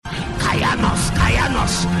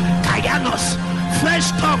Kayanos, Kayanos, fresh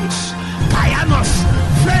tongues, Kayanos,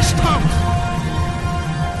 fresh tongues.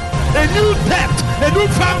 A new depth, a new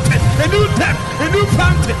fountain, a new depth, a new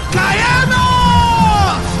fountain.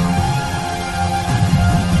 Kayanos!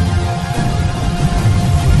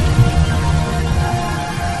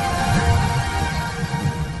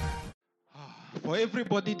 For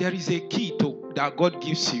everybody, there is a key to that God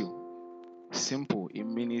gives you. Simple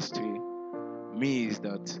in ministry means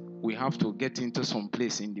that we have to get into some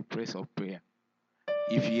place in the place of prayer.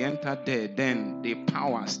 If you enter there, then the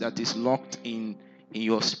powers that is locked in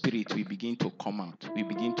your spirit will begin to come out. We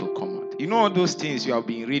begin to come out. You know all those things you have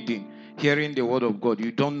been reading, hearing the word of God.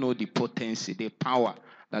 You don't know the potency, the power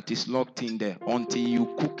that is locked in there until you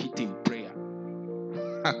cook it in prayer.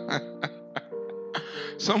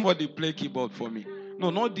 Somebody play keyboard for me.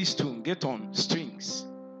 No, not this tune. Get on strings.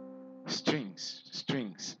 Strings,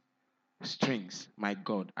 strings, strings. My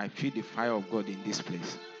God, I feel the fire of God in this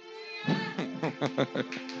place.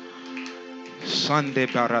 Sande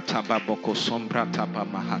barata baboko sombrata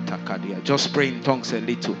mahata kadia. Just pray in tongues a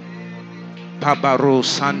little. Pabaro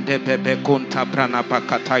sande bebe konta prana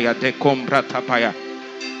bakataya de kombrata paya.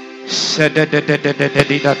 Sede de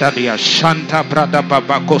dadia shanta brada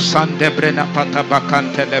babako sande brena pata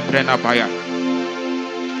bakante le brena paya.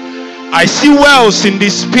 I see wells in the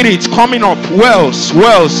spirit coming up.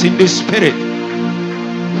 Wells in the spirit.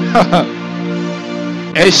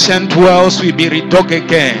 Ancient wells will be redug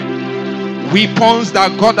again. Weapons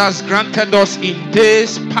that God has granted us in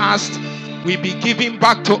days past will be given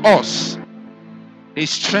back to us. The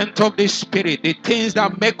strength of the spirit, the things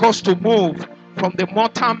that make us to move from the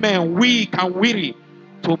mortal men, weak and weary,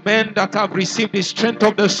 to men that have received the strength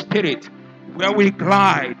of the spirit, where we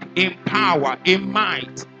glide in power, in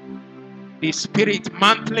might. The spirit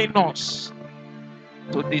mantling us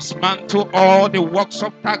to dismantle all the works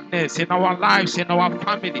of darkness in our lives, in our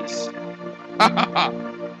families.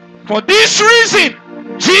 For this reason,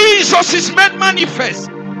 Jesus is made manifest,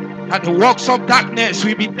 that the works of darkness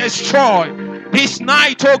will be destroyed. This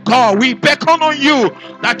night, oh God, we beckon on you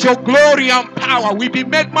that your glory and power will be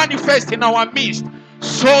made manifest in our midst,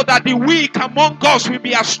 so that the weak among us will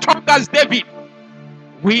be as strong as David.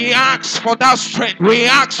 We ask for that strength. We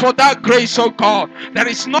ask for that grace, oh God. There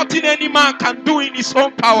is nothing any man can do in his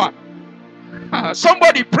own power.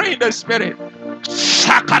 Somebody pray in the spirit.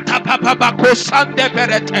 Shakata papa sande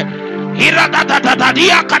berete.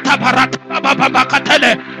 Iradadadadia katabarata baba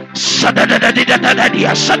katele.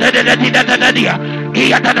 Shadadadadadadia shadadadadadadia.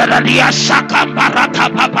 Iyadadadadia shakambarata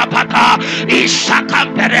papa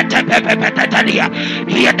ishakamberete pepepetadia.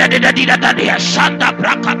 Iyadadadadadia shanda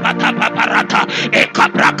braka pata paparata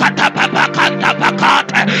ekabrakata papakanta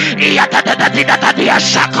pakata. Iyadadadadadia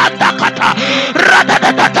shakanda kata.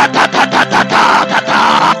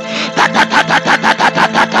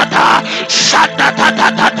 Radadadadadadadadadada. Shanda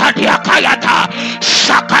dia kayata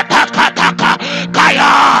shakata kataka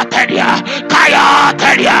kaya teria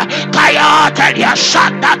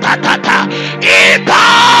shanda tata iba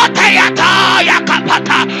teyata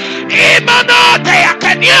yakapata imano teya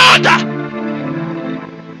kenyada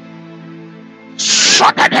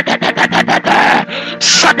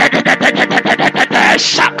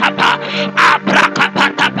shakapa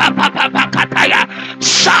abrakapata papa kataya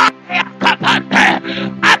shakapate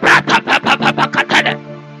abrata papa kataya.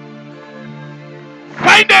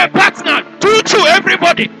 Find a partner, tutu,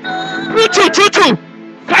 everybody. Tutu.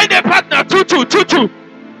 Find a partner, tutu.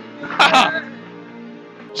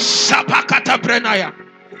 Sapakata brenaya.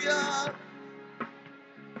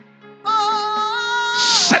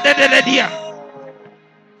 Sadedeledia.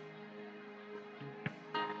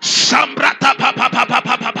 Sambrata papa.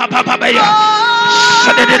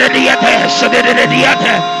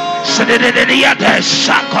 Sadedeledia.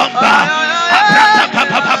 Sakomba. Abrata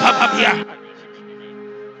papa.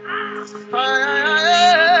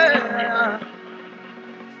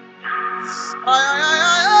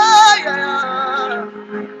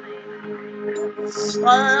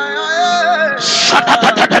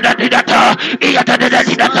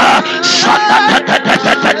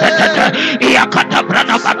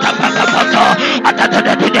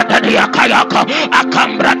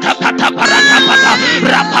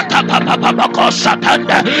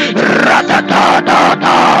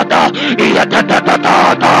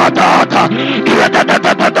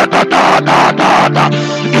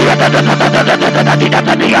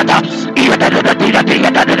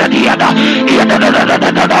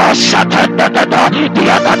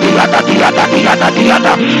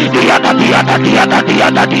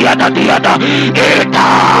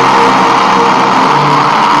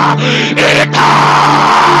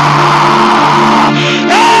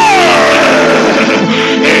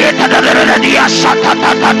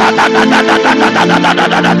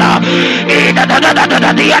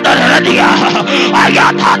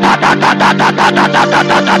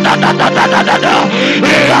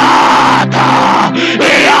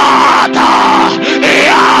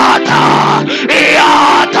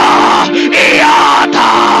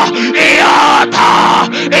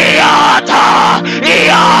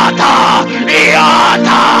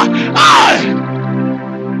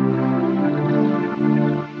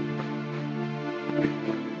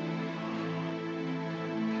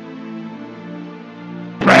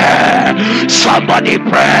 Somebody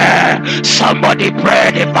pray. Somebody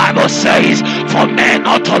pray. The Bible says for men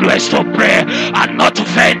not always to pray and not to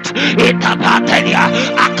faint.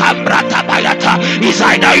 It's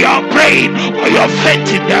either you're praying or you're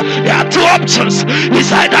fainting. There are two options.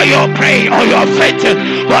 It's either you're praying or you're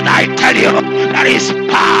fainting. But I tell you, there is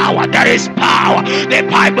power. There is power. The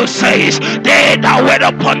Bible says they that wait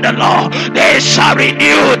upon the Lord, they shall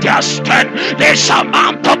renew their strength. They shall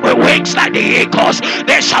mount up with wings like the eagles.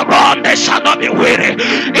 They shall run, they shall not be weary.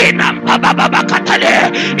 In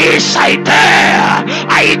inside there,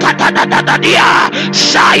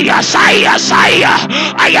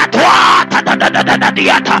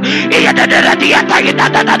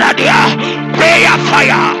 prayer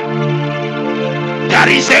fire. There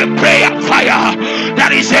is a prayer fire.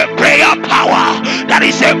 There is a prayer power. There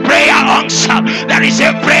is a prayer unction. There is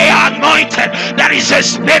a prayer anointed. There is a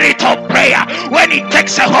spirit of prayer. When it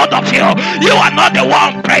takes a hold of you, you are not the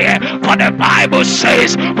one praying. For the Bible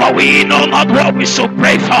says, for we know not what we should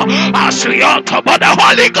pray for as we ought to, but the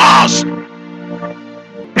Holy Ghost.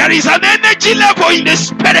 There is an energy level in the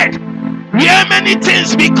spirit where many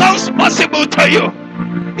things becomes possible to you.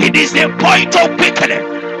 It is the point of quickening.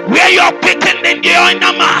 Where you are quickened in the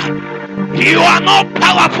inner man. You are not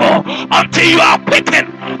powerful until you are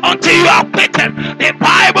quickened. Until you are quickened. The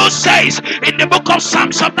Bible says in the book of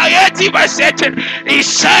Psalms chapter 80 verse 18, it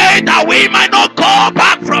said that we might not go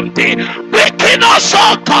back from thee. Quicken us,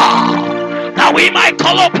 O God, that we might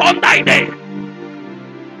call upon thy name.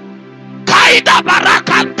 Kaida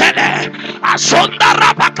barakantele, asunda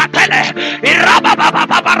rabakatele,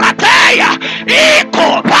 irababababarateya,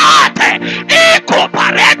 ikopate,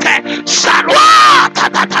 ikoparete, salwa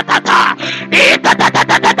tatatata,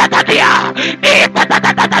 itatatatatatia,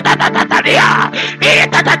 itatatatatatia,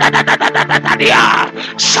 itatatatatatia,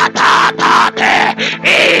 satatate,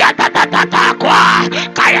 iatatatakwa,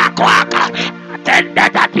 kayakwaka. You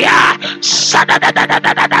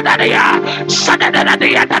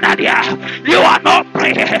are not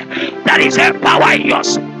praying. There is a power in your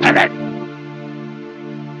spirit.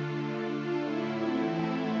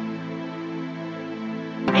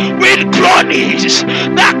 With groanings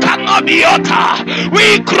that cannot be uttered.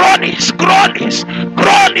 With groanings.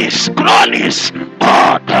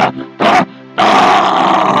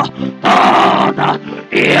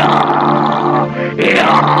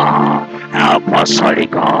 Help us, Holy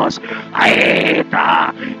Ghost.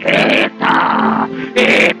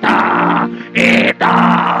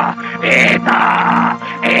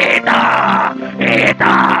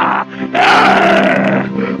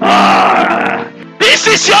 This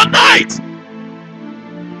is your night.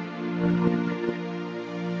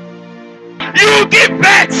 You give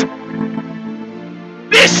birth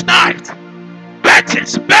this night.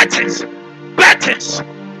 Bettins.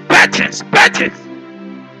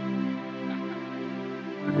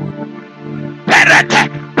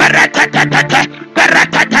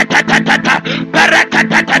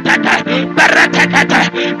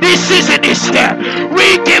 This season is here.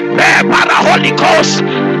 We give birth by the Holy Ghost.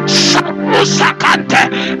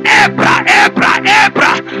 Ebra.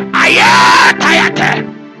 Ayatayate.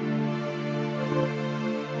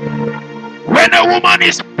 When a woman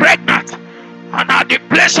is pregnant and at the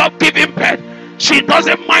place of giving birth, she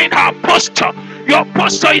doesn't mind her posture. Your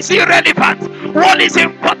posture is irrelevant. What is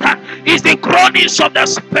important is the groanings of the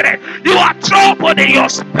spirit. You are troubled in your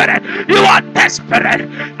spirit. You are desperate.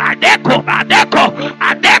 Adeko.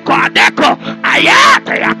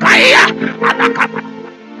 Ayata yakaya.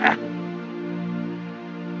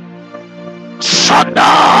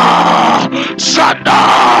 Sada.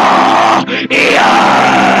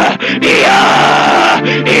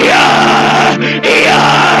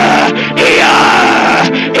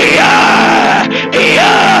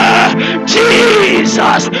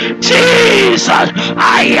 Jesus.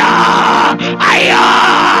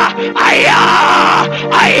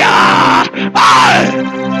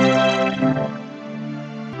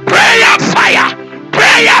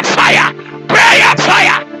 Prayer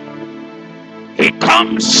fire. It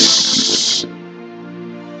comes.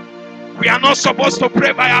 We are not supposed to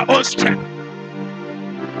pray by our own strength.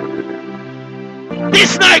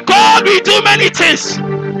 This night, God will do many things.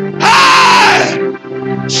 Hey!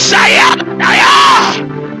 Sayadaya!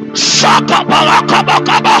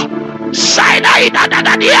 Shakabalakabakaba!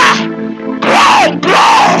 Sayadaya! Grow,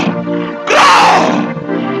 grow, grow,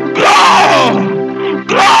 grow,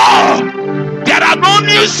 grow. There are no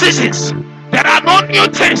new seasons. There are no new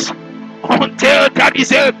things until there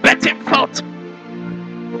is a betting forth.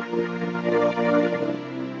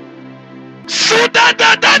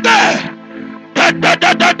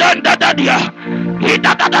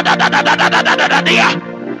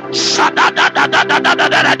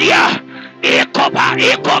 Ikoba,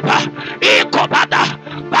 ikoba, ikobada,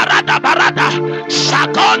 barada, barada,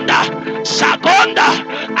 sagonda, sagonda,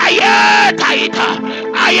 ayetaita,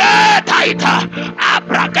 ayetaita,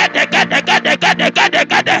 abragade, gade, gade, gade, gade,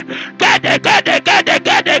 gade, gade, gade, gade,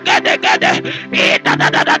 gade, gade, gade, ida da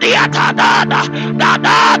da da da da da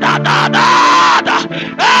da da da da da da,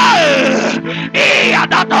 iya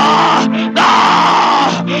da da da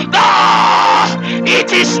da.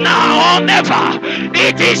 It is now or never.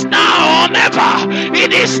 It is now or never.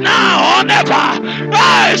 It is now or never.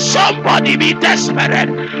 Oh, somebody be desperate.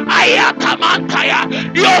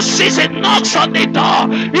 Ayatamantaya. Your season knocks on the door.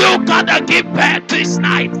 You gotta give birth this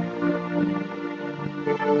night.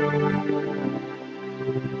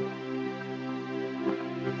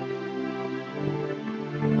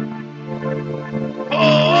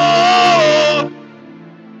 Oh,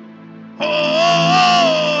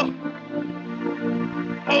 oh,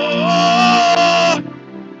 oh,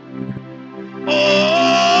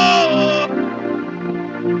 oh,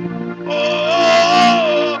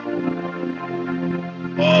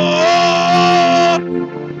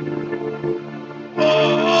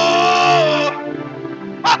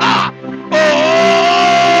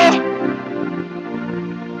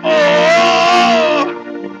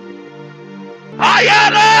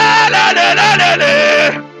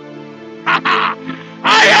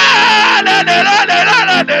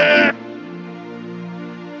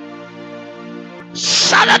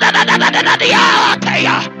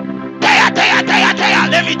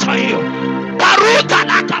 let me tell you, Baruta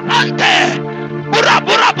Nakabante, Bura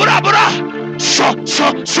Bura Bura Bura, so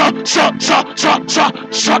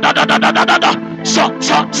da da da da da da, so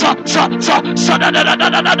da da da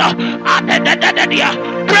da da da,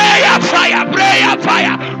 prayer fire, prayer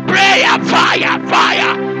fire, prayer fire,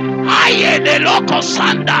 fire. I the local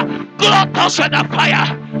sanda, God us with the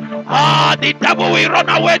fire. Ah, the devil will run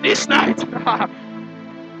away this night.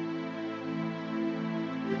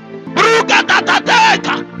 Bruga da da da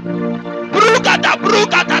da, bruga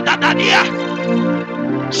da da da dia,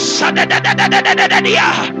 sada da da da da da da dia.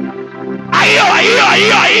 Ayo,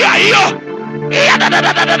 ya da da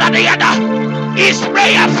da da da da. It's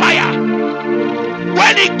prayer fire.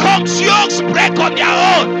 When it comes, yokes break on their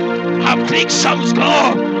own. Afflictions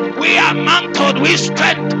go. We are mantled with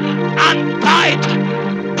strength and tight.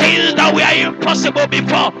 Things that were impossible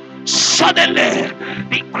before. Suddenly,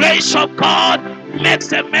 the grace of God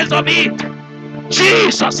makes a mess of it.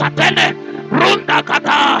 Jesus, atene, runda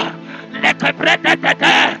kata, lekebrete,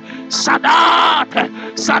 sadat.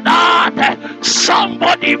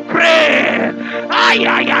 Somebody pray.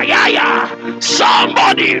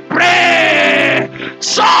 Somebody pray.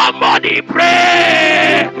 Somebody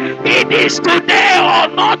pray. It is today or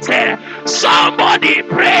not. Somebody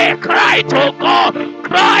pray. Cry to God.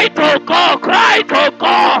 Cry to God. Cry to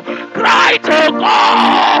God. Cry to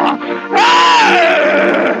God.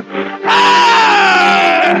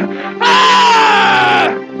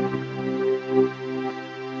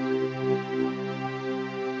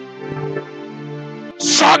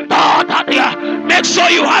 Make sure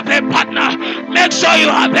you have a partner. Make sure you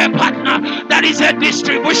have a partner. That is a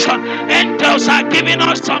distribution. Angels are giving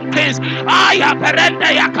us some things. The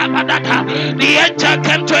angel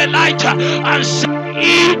came to Elijah and said,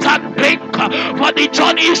 eat and drink, for the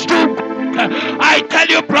journey is too good. I tell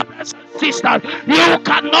you, brothers and sisters, you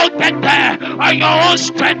cannot get there on your own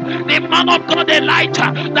strength. The man of God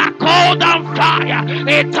Elijah that called down fire,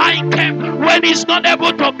 a time came when he's not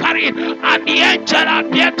able to carry it, and the angel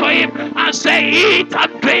appeared to him and said, eat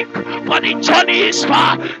and drink, for the journey is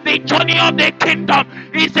far. The journey of the kingdom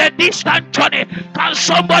is a distant journey. Can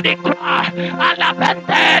somebody cry?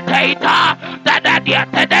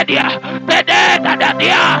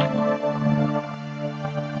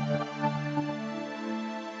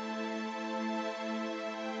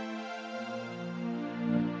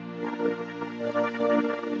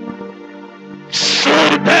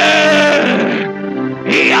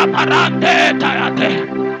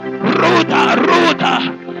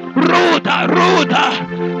 Ruda.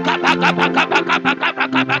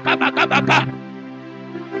 Kapa.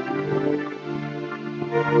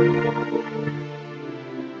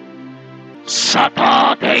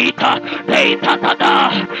 Sata data data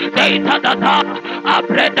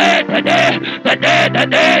abrede the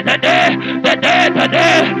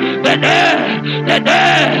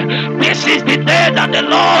this is the day that the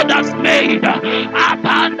Lord has made.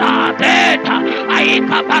 Apanda data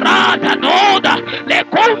aika parada noda le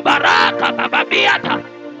kumbaraka bababiata.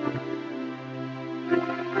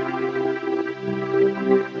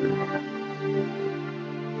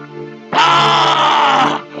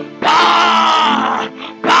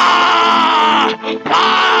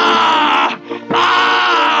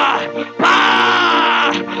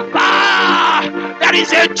 There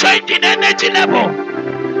is a change in energy level.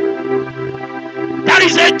 There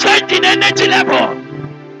is a change in energy level.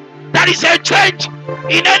 There is a change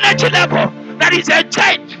in energy level. There is a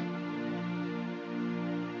change.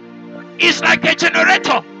 It's like a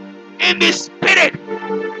generator in the spirit.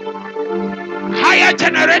 Higher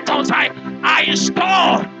generators are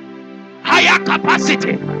installed. Higher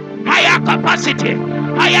capacity. Higher capacity.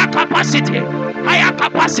 Higher capacity. Higher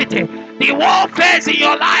capacity. The warfare in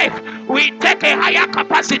your life will take a higher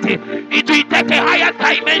capacity. It will take a higher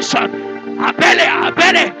dimension. Abele.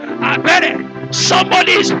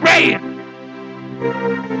 Somebody is praying.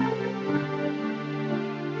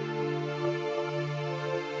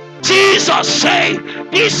 Jesus say,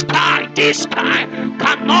 this kind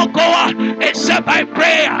cannot go on except by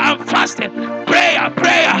prayer and fasting. Prayer.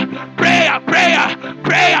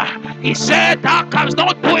 He said that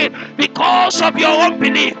cannot do it because of your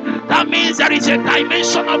unbelief. That means there is a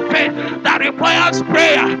dimension of faith that requires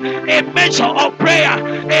prayer, a measure of prayer,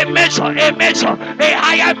 a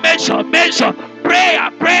higher measure. Prayer.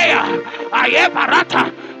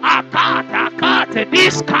 Ayabarata. Akate,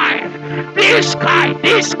 this kind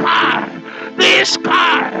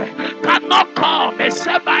cannot come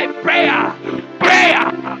except by prayer,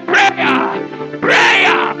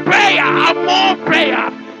 and more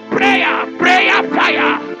prayer,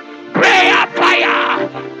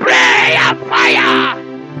 fire.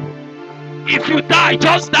 If you die,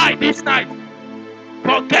 just die this night.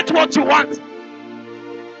 Forget what you want.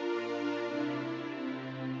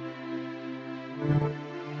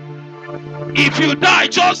 If you die,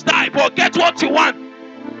 just die. Forget what you want.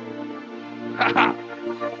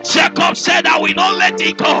 Jacob said, I will not let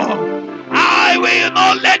it go. I will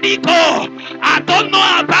not let it go. I don't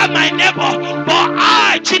know about my neighbor, but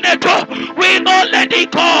I, Chineto, will not let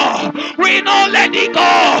it go. Will not let it go.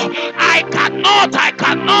 I cannot.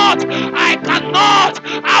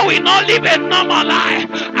 I will not live a normal life.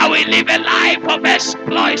 I will live a life of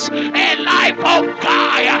exploits, a life of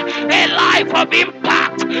fire, a life of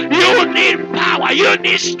impact. You need power, you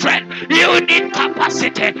need strength, you need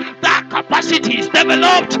capacity. That capacity is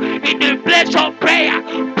developed in the place of prayer.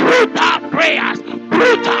 Brutal prayers,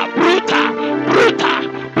 brutal.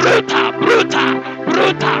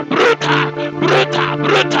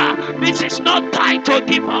 This is not time to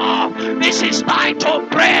give up. This is time to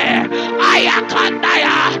pray.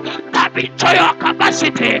 Ayakandaya, tap into your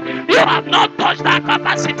capacity. You have not touched that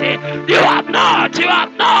capacity. You have not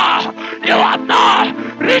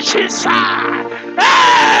reached inside.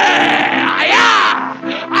 Hey,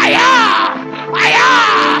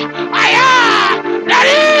 there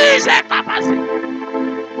is a capacity.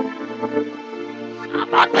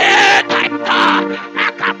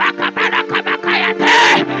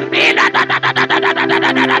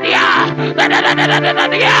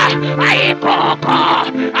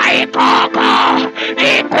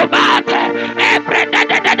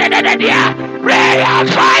 Prayer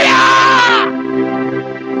fire.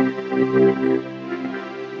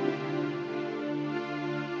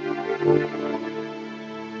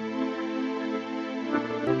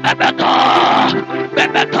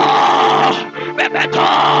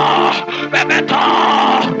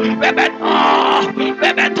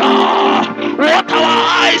 Bebeto. What our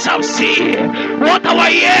eyes have seen, what our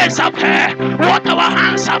ears have heard, what our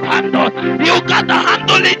hands have handled. You got to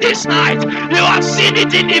handle it this night. You have seen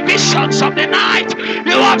it in the visions of the night.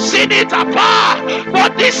 You have seen it afar.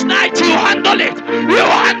 But this night you handle it. You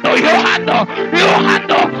handle.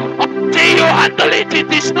 Until you handle it,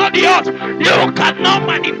 it is not yours. You cannot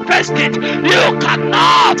manifest it. You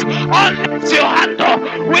cannot unless you handle.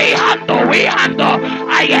 We handle.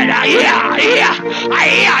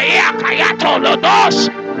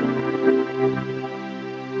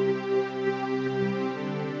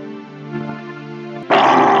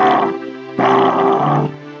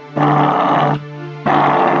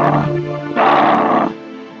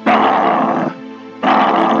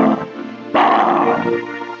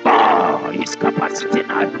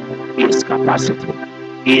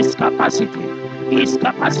 His capacity.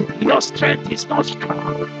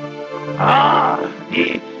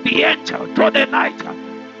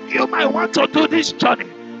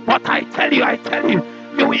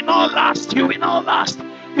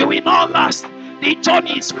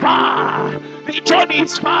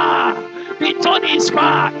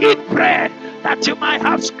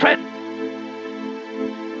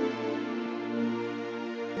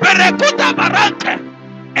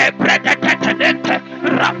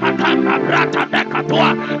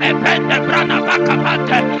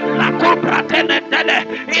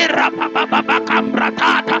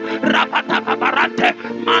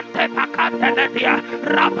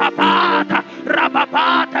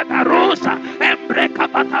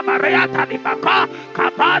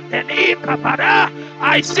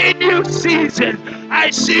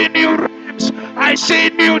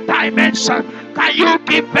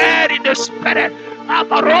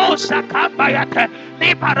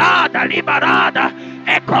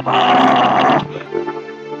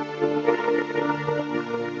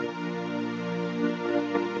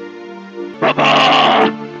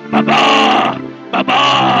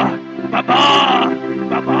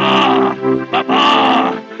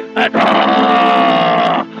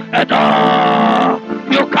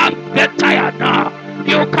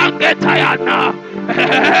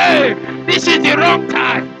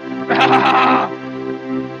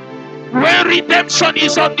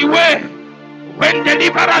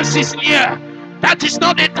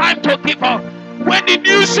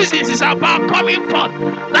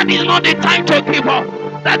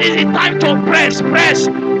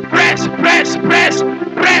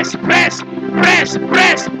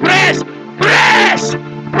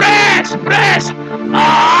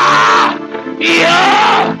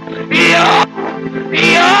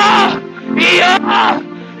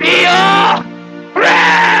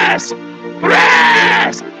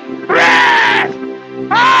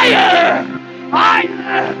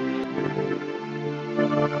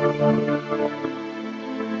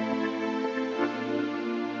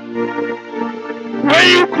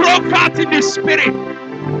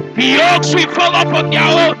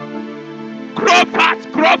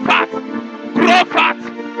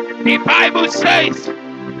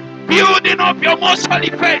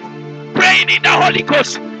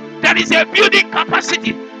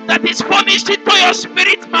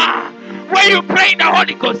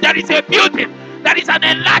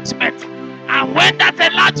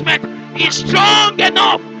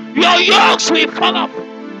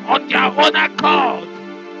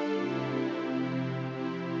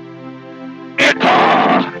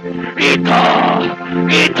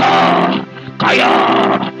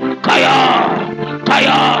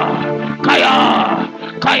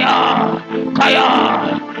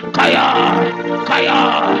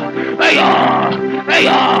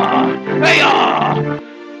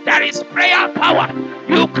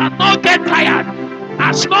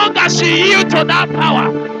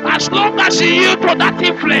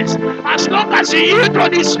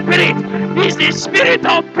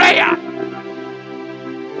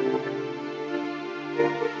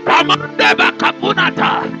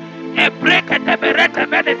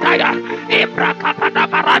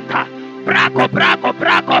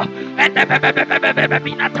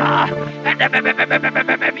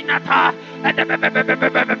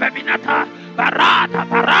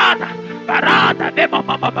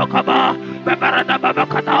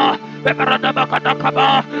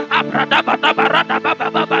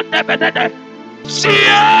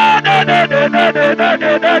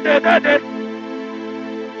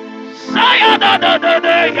 Saya da da da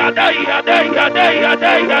da ya da ya da ya da ya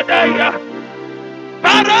da ya da ya.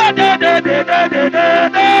 Para da da da da da da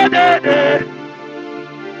da da da.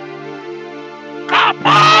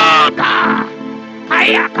 Kapota.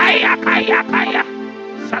 Kaya kaya kaya kaya.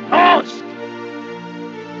 Satos.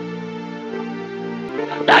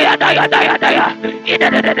 Daya daya daya daya. Ida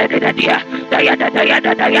da da da da dia. Daya da daya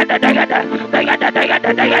da daya da daya da. Daya da daya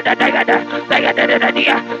da daya da daya da. Daya da da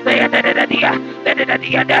dia. Daya da da dia. Da da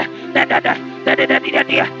dia da. Da da da. Da da dia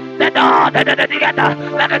dia. Da da da dia da.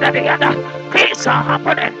 Da da dia da. Things are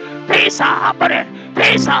happening. Things are happening.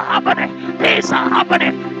 Things are happening. Things are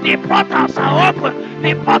happening. The portals are open.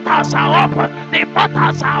 The portals are open. The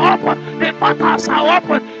portals are open. The portals are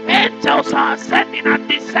open. Angels are ascending and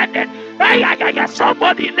descending.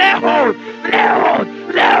 Somebody lay hold. Lay hold.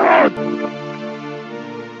 Lay hold.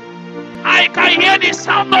 I can hear the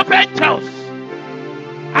sound of angels.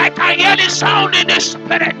 I can hear the sound in the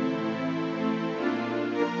spirit.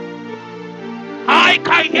 I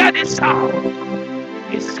can hear the sound.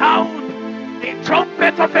 The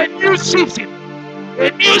trumpet of a new season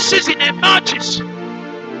emerges.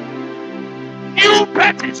 New new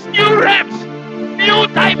patterns, new realms, new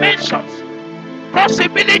dimensions,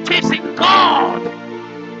 possibilities in God.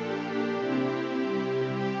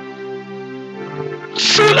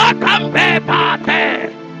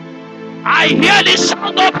 I hear the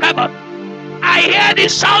sound of heaven. I hear the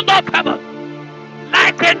sound of heaven.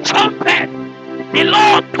 Like a trumpet, the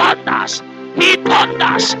Lord thunders. He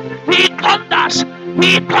thunders. He thunders.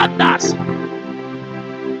 He thunders.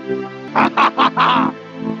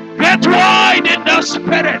 Get wide in the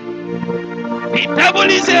spirit. The devil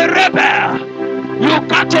is a rebel. You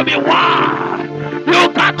got to be wild. You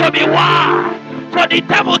got to be wild. For the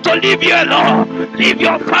devil to leave you alone, leave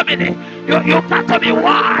your family. You got to be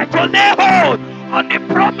wild to lay hold on the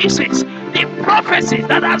promises, the prophecies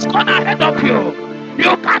that has gone ahead of you.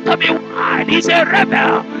 You got to be wild. He's a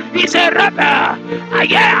rebel. He's a rebel.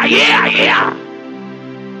 Yeah.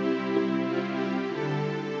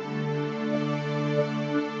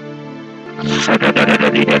 You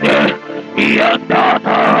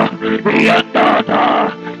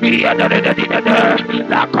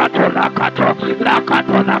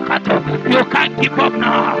can't give up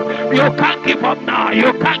now. You can't give up now.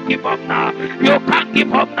 You can't give up now. You can't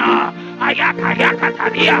give up now. Ayaka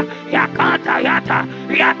yakatadia yakata yata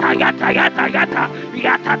yata yata yata yata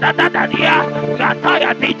yata da da da dia yata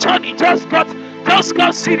yata. The journey just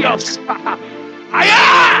got serious.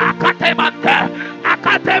 Aya akatemante.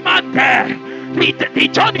 The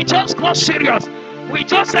journey just got serious. We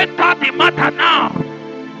just entered the matter now.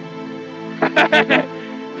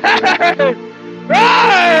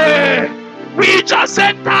 Hey, we just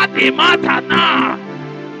entered the matter now.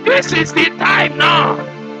 This is the time now.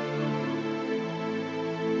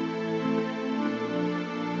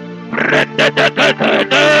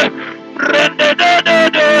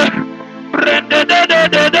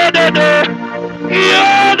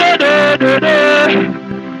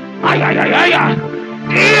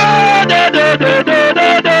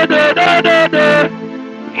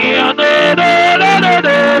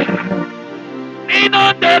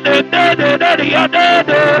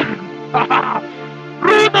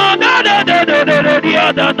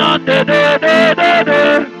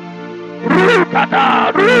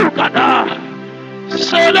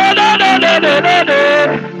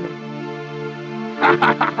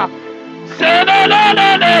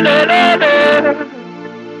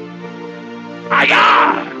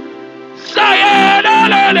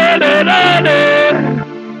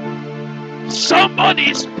 Somebody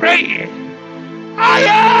is praying.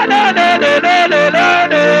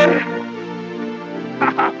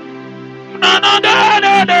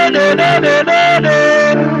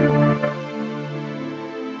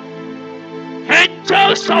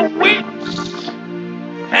 Angels on wings,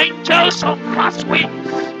 angels on fast wings,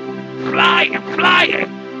 flying,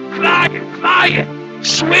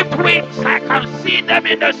 swift wings. I can see them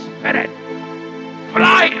in the spirit,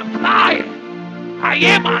 flying. I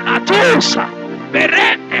am an Atusa,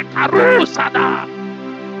 Berende Karusada.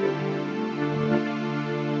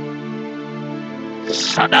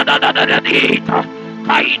 Sadadadadadita,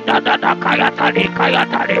 Kaidadada Kayatari.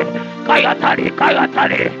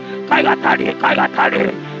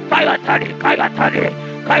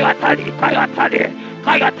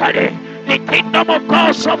 The kingdom of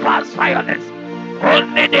God suffers violence.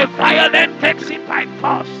 Only the violent takes it by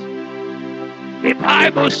force. The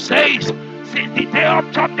Bible says, since the day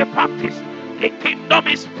of John the Baptist, the kingdom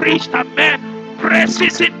is preached and man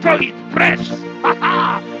presses into it. Press.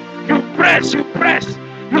 You press.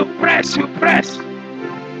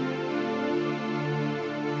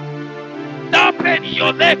 That pain in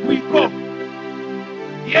your leg will go.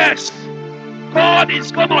 Yes. God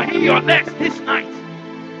is going to heal your legs this night.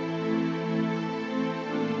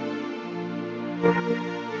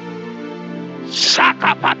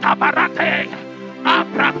 Shakapata barate.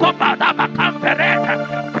 Abrakopada bakamperete.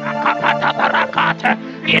 Brakapata barakate.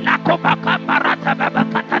 Ilakoba kambarata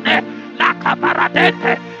babakatane.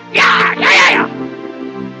 Lakabaradete. Yeah.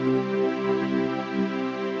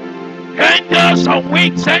 Angels on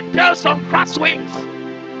wings, angels on fast wings,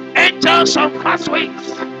 angels on fast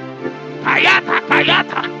wings. Kayata,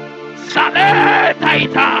 Sale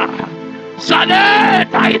Taita.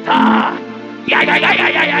 Yeah.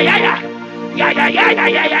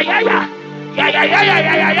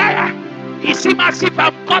 It seems as if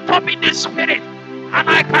I'm caught up in the spirit, and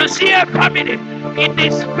I can see a family in the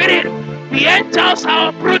spirit. The angels are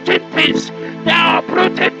uprooting things. They are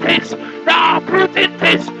uprooting things.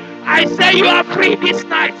 I say you are free this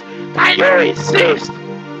night. Can you insist?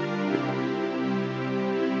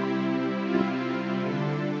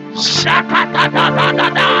 Shakata.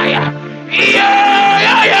 Yeah.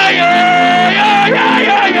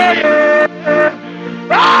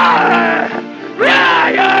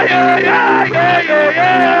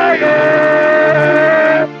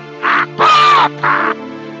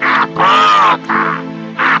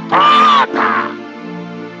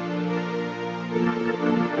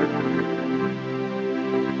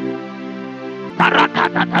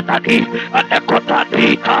 Rakatadi,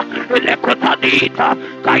 Alekotadita, Elekotadita,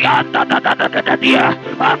 Kayanda Dia,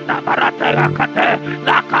 Anda Barata Kate,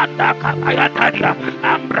 Lakanda Kapayatadia,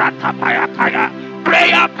 Ambrata Payakaya.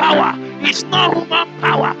 Prayer power is not human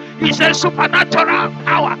power, it's a supernatural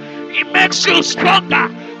power. It makes you stronger.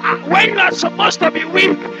 And when you are supposed to be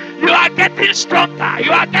weak, you are getting stronger.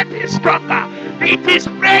 You are getting stronger. It is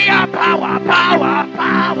prayer power, power,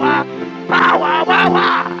 power, power,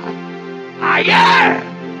 power. Yeah.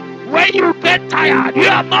 When you get tired, you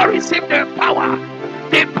have not received the power.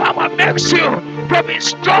 The power makes you to be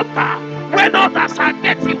stronger. When others are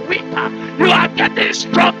getting weaker, you are getting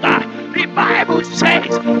stronger. The Bible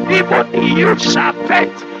says, even the youth shall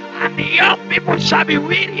faint, and the young people shall be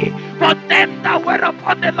weary. But them that wait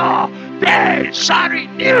upon the Lord, they shall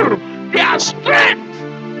renew their strength.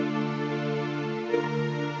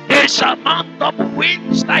 They shall mount up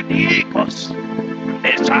wings like the eagles.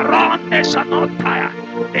 They shall run, they shall not tire.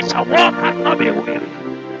 They shall walk and not be weary.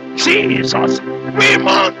 Jesus, we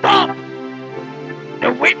mount up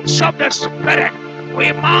the wings of the Spirit.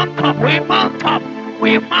 We mount up, we mount up,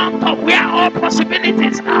 we mount up. We are all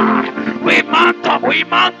possibilities now. We mount up, we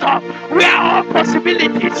mount up. We are all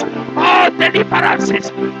possibilities, all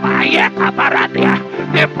deliverances.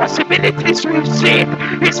 The possibilities we've seen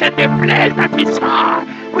is in the place that is hard.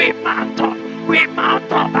 We mount up, we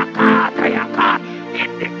mount up.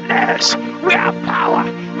 In the place where power,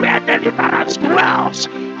 where deliverance dwells.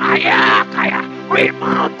 We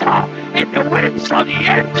mount up in the wings of the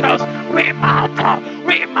angels. We mount up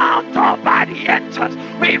by the angels.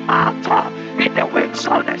 We mount up in the wings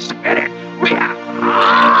of the Spirit. We are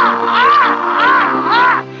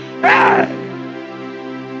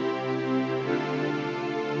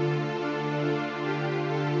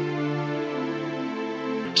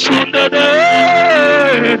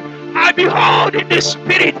I behold in the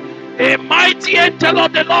Spirit a mighty angel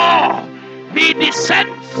of the Lord. He descends.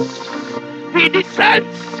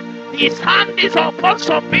 His hand is upon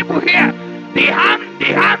some people here. The hand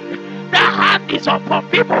is upon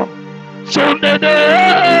people.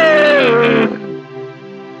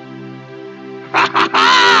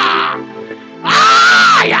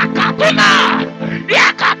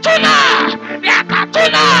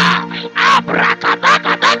 Yakatuna,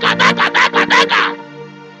 abrakadakadakadakadaka.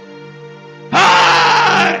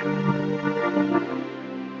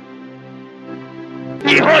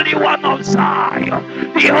 The Holy One of Zion,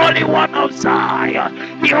 the Holy One of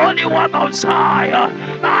Zion, the Holy One of Zion.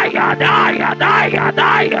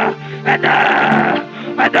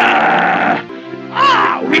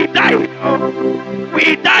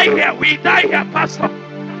 We die here, Pastor.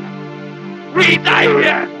 We die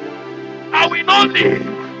here. I will not live.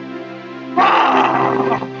 I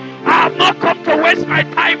have not come to waste my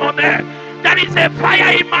time on earth. There is a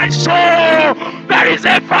fire in my soul. There is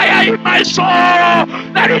a fire in my soul.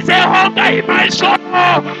 There is a hunger in my soul.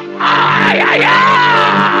 Yeah.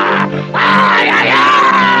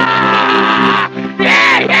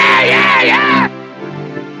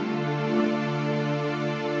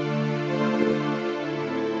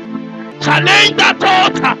 Challenge that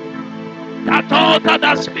altar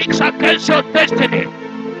that speaks against your destiny.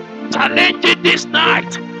 Challenge it this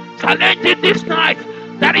night. Challenge it this night.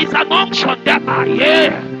 There is an unction there.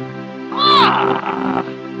 Yeah.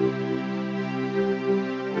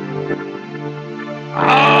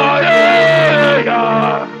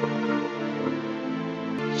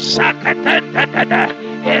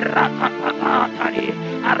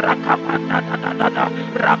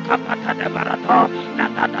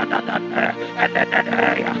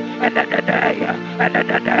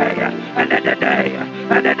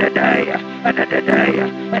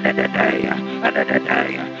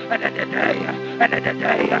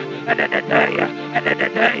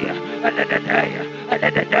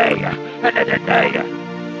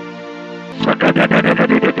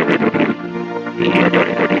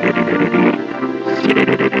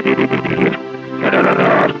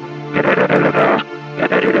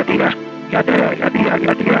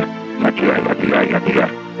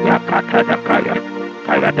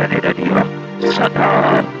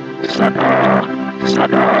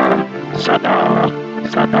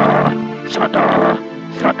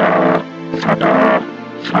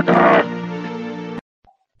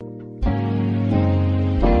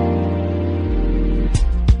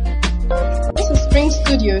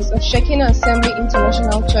 Studios of Shekinah Assembly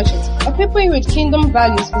International Churches, equipping with kingdom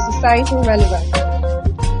values for societal relevance.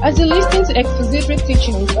 As you listen to expository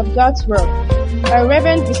teachings of God's Word by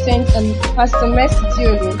Reverend Vincent and Pastor Mercy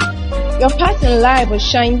Diodo, your path in life will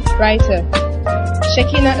shine brighter.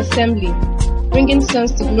 Shekinah Assembly, bringing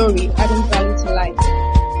sons to glory, adding value to life.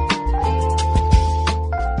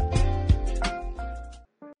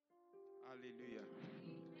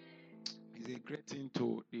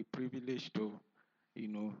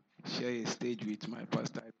 share a stage with my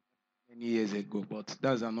pastor many years ago, but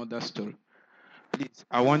that's another story. Please,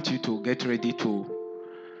 I want you to get ready to.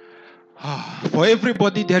 For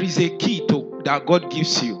everybody, there is a key that God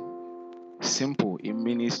gives you. Simple in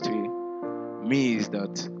ministry means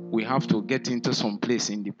that we have to get into some place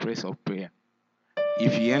in the place of prayer.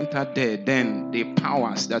 If you enter there, then the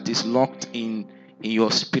powers that is locked in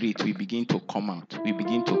your spirit will begin to come out.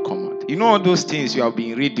 All those things you have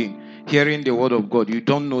been reading, hearing the word of God, you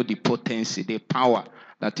don't know the potency, the power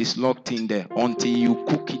that is locked in there until you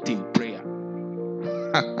cook it in prayer.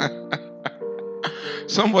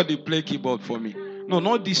 Somebody play keyboard for me. No,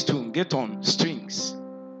 not this tune. Get on strings.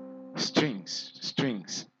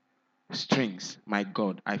 My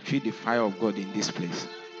God, I feel the fire of God in this place.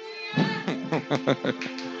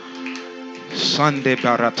 Sande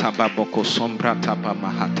barata baboko sombrata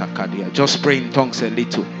mahata kadia. Just pray in tongues a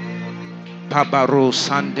little. Pabaro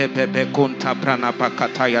sande bebe konta prana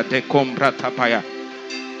bakataya de kombrata paya.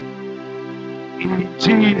 In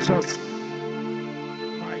Jesus'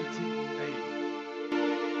 mighty name,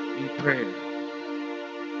 we pray.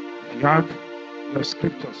 If you have your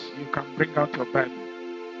scriptures, you can bring out your Bible.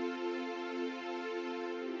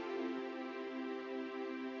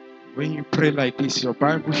 When you pray like this, your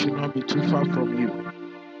Bible should not be too far from you.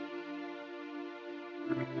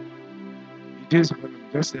 It is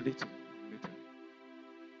just a little.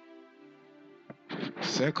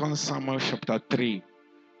 2 Samuel chapter 3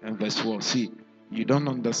 and verse 4. See, you don't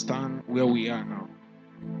understand where we are now.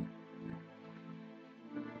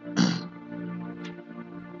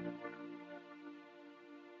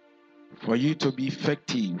 For you to be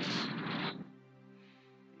effective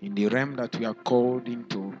in the realm that we are called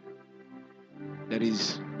into, there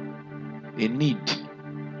is a need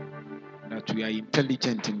that we are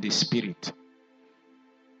intelligent in the spirit.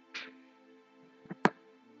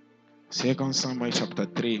 2 Samuel chapter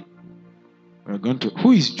 3. We're going to.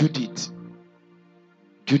 Who is Judith?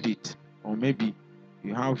 Judith. Or maybe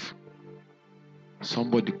you have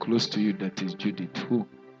somebody close to you that is Judith. Who?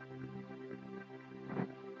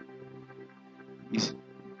 Is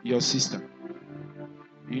your sister.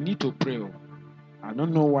 You need to pray. I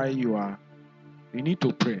don't know why you need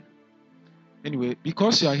to pray. Anyway,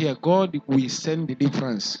 because you are here, God will send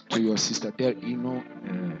deliverance to your sister. There,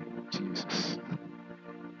 Jesus.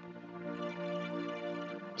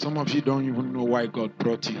 Some of you don't even know why God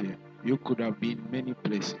brought you here. You could have been many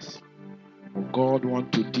places. But God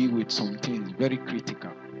wants to deal with some things very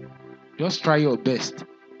critical. Just try your best.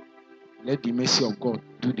 Let the mercy of God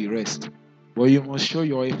do the rest. But you must show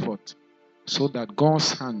your effort so that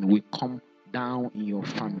God's hand will come down in your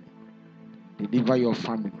family. Deliver your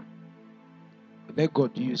family. Let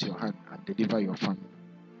God use your hand and deliver your family.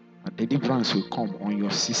 And deliverance will come on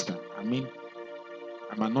your sister. I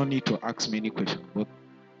might not need to ask many questions, but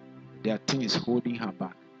there are things holding her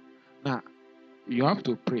back. Now, you have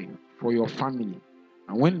to pray for your family.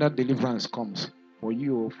 And when that deliverance comes, for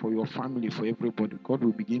you, for your family, for everybody, God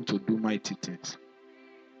will begin to do mighty things.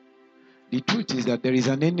 The truth is that there is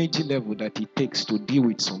an energy level that it takes to deal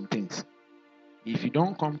with some things. If you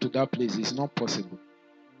don't come to that place, it's not possible.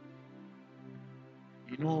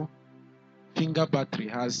 Finger battery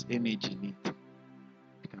has energy in it.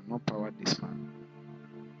 It cannot power this fan.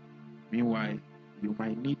 Meanwhile, you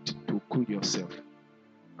might need to cool yourself.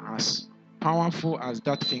 As powerful as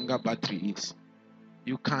that finger battery is,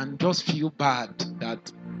 you can just feel bad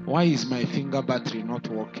that why is my finger battery not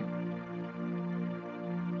working?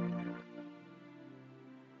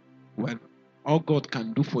 Well, all God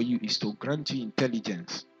can do for you is to grant you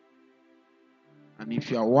intelligence. And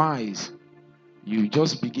if you are wise, you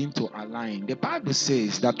just begin to align. The Bible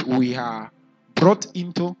says that we are brought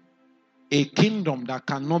into a kingdom that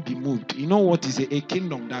cannot be moved. You know what is a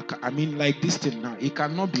kingdom that, like this thing now, it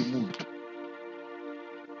cannot be moved.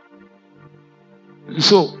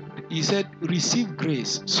 So, he said, receive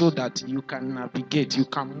grace so that you can navigate, you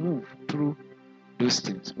can move through those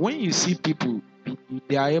things. When you see people,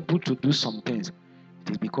 they are able to do some things,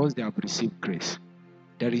 it is because they have received grace.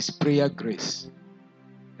 There is prayer grace.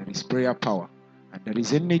 There is prayer power. And there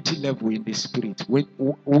is energy level in the spirit. When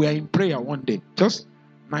we are in prayer one day, just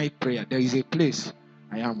night prayer, there is a place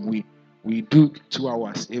we do 2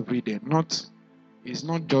 hours every day. It's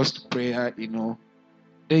not just prayer, There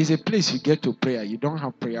is a place you get to prayer. You don't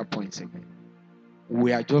have prayer points again.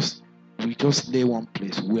 We just lay one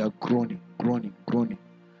place. We are groaning.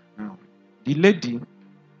 Now, the lady,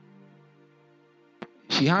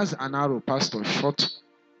 she has an arrow, pastor, short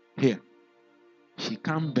here. She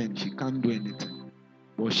can't bend. She can't do anything.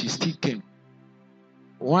 But she still came.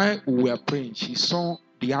 While we were praying, she saw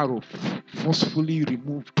the arrow forcefully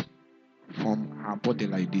removed from her body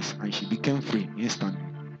like this, and she became free instantly.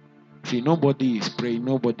 See, nobody is praying,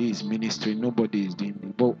 nobody is ministering, nobody is doing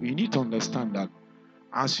it. But you need to understand that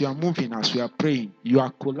as you are moving, as you are praying, you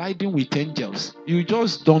are colliding with angels. You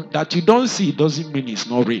just don't, that you don't see, doesn't mean it's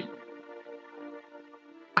not real.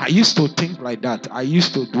 I used to think like that. I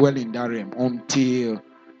used to dwell in that realm until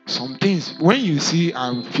some things, when you see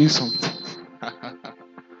and feel something,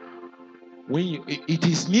 it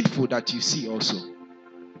is needful that you see also,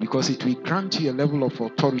 because it will grant you a level of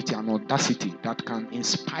authority and audacity that can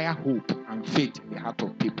inspire hope and faith in the heart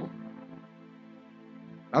of people.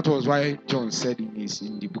 That was why John said in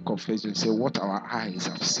the book of Ephesians, he said, what our eyes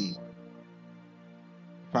have seen.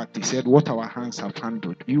 In fact, he said, what our hands have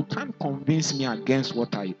handled. You can't convince me against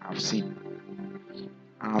what I have seen.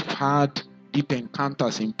 I've had deep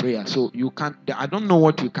encounters in prayer. So you can't, I don't know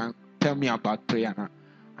what you can tell me about prayer now.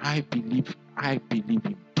 I believe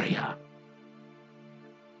in prayer.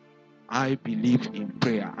 I believe in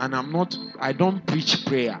prayer. And I don't preach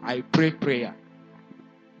prayer. I pray prayer.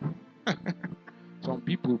 Some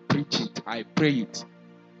people preach it. I pray it.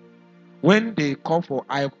 When they call for,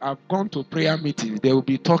 I've gone to prayer meetings, they will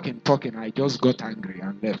be talking. I just got angry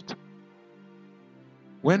and left.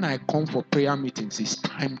 When I come for prayer meetings, it's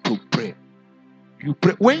time to pray. You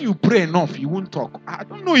pray. When you pray enough, you won't talk. I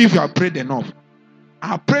don't know if you have prayed enough.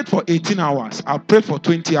 I prayed for 18 hours. I prayed for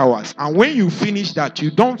 20 hours. And when you finish that,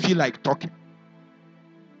 you don't feel like talking.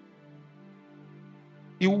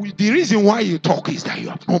 The reason why you talk is that you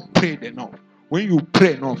have not prayed enough. When you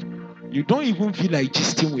pray enough, you don't even feel like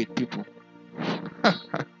gisting with people.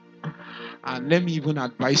 And let me even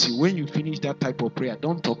advise you, when you finish that type of prayer,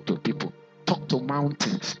 don't talk to people. Talk to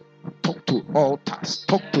mountains. Talk to altars.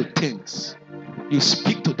 Talk to things. You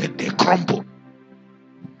speak to them, they crumble.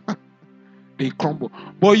 They crumble.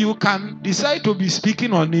 But you can decide to be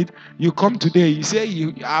speaking on it. You come today, you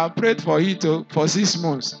say, I prayed for it for 6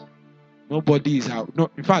 months. Nobody is out. No,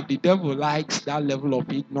 in fact, the devil likes that level of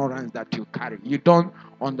ignorance that you carry. You don't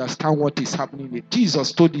understand what is happening.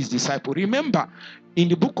 Jesus told his disciples, remember, in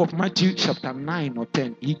the book of Matthew chapter 9 or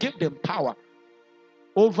 10, he gave them power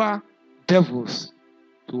over devils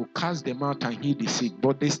to cast them out and heal the sick.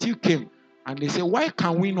 But they still came and they said, why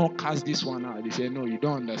can we not cast this one out? They said, no, you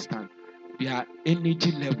don't understand. There are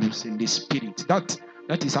energy levels in the spirit. That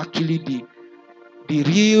is actually the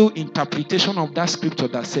real interpretation of that scripture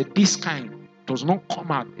that said this kind does not come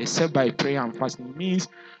out except by prayer and fasting. It means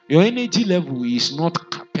your energy level is not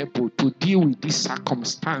capable to deal with this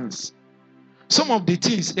circumstance. Some of the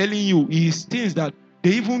things telling you is things that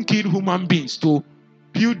they even killed human beings to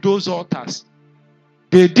build those altars.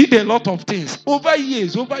 They did a lot of things over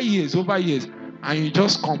years, and you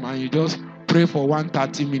just come and you just pray for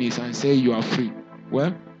 130 minutes and say you are free.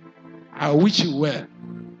 Well, I wish you well.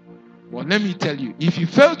 But let me tell you, if you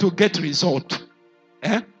fail to get result,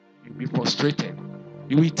 you'll be frustrated.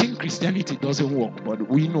 You will think Christianity doesn't work, but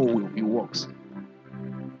we know it works.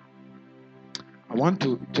 I want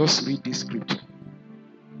to just read this scripture.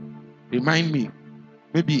 Remind me,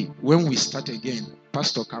 maybe when we start again,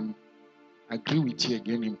 Pastor can agree with you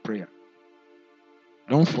again in prayer.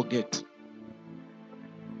 Don't forget.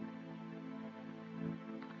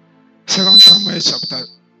 2 Samuel chapter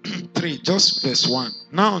 3, just verse 1.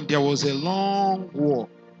 Now there was a long war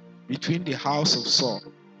between the house of Saul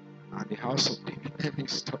and the house of David. Let me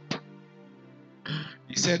stop.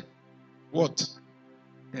 He said, what?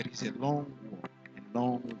 There is a long war. A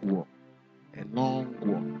long war. A long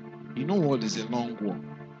war. You know what is a long war?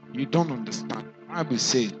 You don't understand. The Bible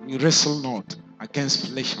says, we wrestle not against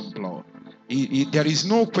flesh and blood. There is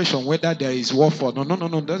no question whether there is warfare. No.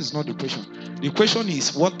 That is not the question. The question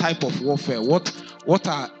is what type of warfare? What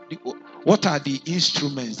are the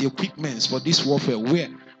instruments, the equipments for this warfare? Where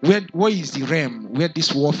is the realm where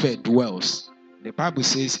this warfare dwells? The Bible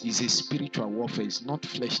says it's a spiritual warfare. It's not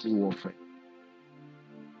fleshly warfare.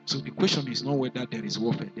 So the question is not whether there is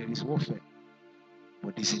warfare. There is warfare.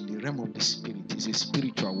 But it's in the realm of the spirit. It's a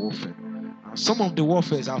spiritual warfare. And some of the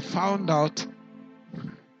warfares I found out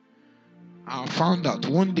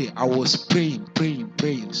one day I was praying,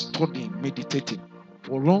 studying, meditating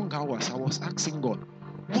for long hours. I was asking God,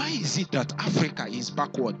 why is it that Africa is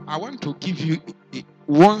backward? I want to give you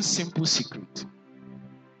one simple secret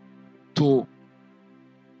to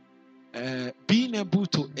being able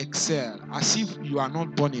to excel as if you are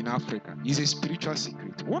not born in Africa is a spiritual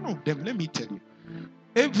secret. One of them, let me tell you,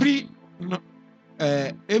 every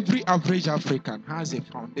average African has a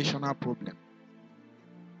foundational problem.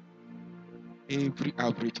 Every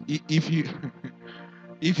average. If you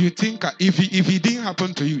think if it didn't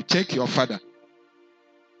happen to you, check your father.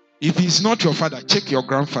 If he's not your father, check your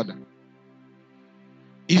grandfather.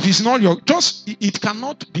 If it's not your, it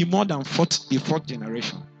cannot be more than the fourth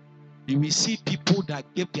generation. You will see people that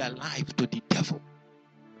gave their life to the devil,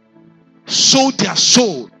 sold their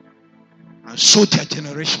soul, and sold their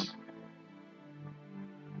generation.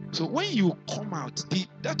 So when you come out,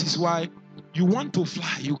 that is why you want to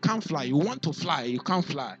fly, you can't fly. You want to fly, you can't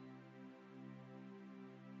fly.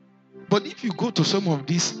 But if you go to some of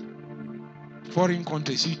these foreign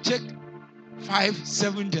countries, you check 5,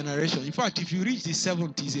 7 generations. In fact, if you reach the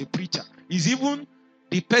 7th, he's a preacher. He's even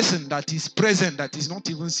the person that is present that is not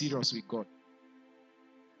even serious with God.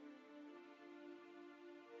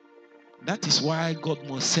 That is why God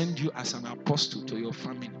must send you as an apostle to your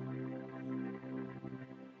family.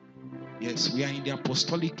 Yes, we are in the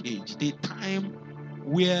apostolic age, the time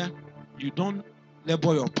where you don't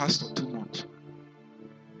labor your pastor too much.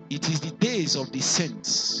 It is the days of the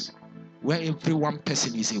saints where every one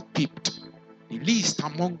person is equipped. The least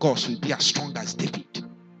among us will be as strong as David.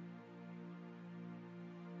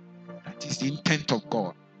 That is the intent of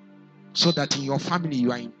God. So that in your family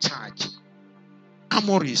you are in charge.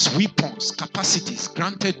 Armories, weapons, capacities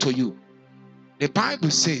granted to you. The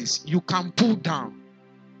Bible says you can pull down.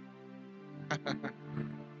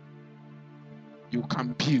 You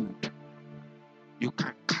can build. You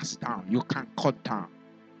can cast down. You can cut down.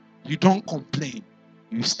 You don't complain.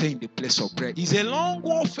 You stay in the place of prayer. It's a long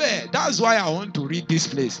warfare. That's why I want to read this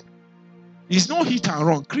place. It's not hit and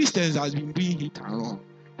run. Christians has been doing hit and run.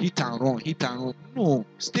 Hit and run, hit and run. No,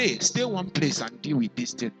 stay one place and deal with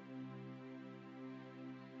this thing.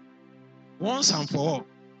 Once and for all.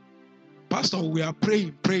 Pastor, we are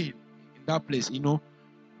praying in that place,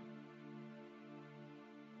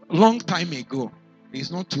 long time ago.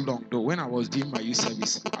 It's not too long though. When I was doing my youth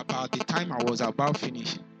service, about the time I was about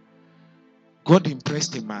finishing, God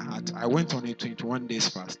impressed in my heart. I went on a 21 days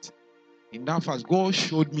fast. In that fast, God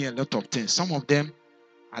showed me a lot of things. Some of them,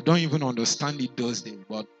 I don't even understand it those days.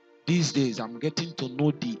 But these days, I'm getting to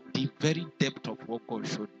know the very depth of what God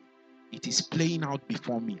showed me. It is playing out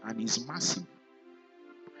before me and it's massive.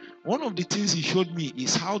 One of the things He showed me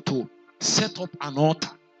is how to set up an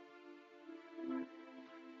altar.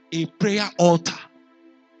 A prayer altar.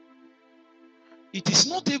 It is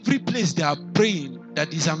not every place they are praying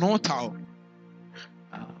that is an altar.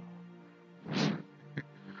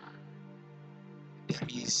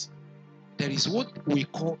 There is what we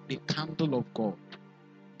call the candle of God.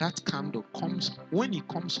 That candle comes, when it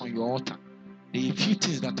comes on your altar, there are a few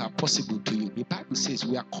things that are possible to you. The Bible says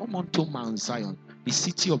we are come unto Mount Zion, the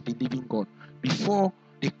city of the living God, before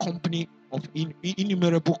the company of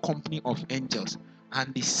innumerable company of angels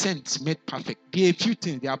and the saints made perfect. There are a few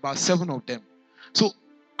things, there are about 7 of them. So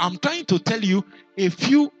I'm trying to tell you a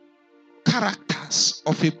few characters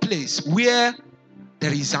of a place where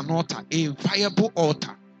there is an altar, a viable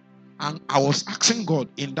altar. And I was asking God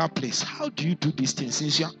in that place, how do you do these things?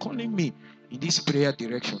 Since you are calling me in this prayer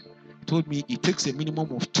direction, He told me it takes a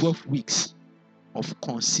minimum of 12 weeks of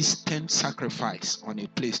consistent sacrifice on a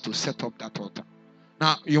place to set up that altar.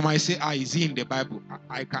 Now, you might say, is it in the Bible?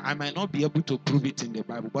 I might not be able to prove it in the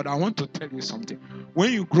Bible, but I want to tell you something.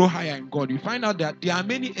 When you grow higher in God, you find out that there are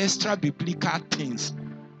many extra biblical things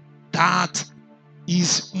that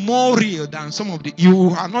is more real than some of the, you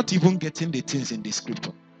are not even getting the things in the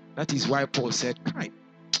scripture. That is why Paul said,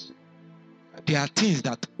 there are things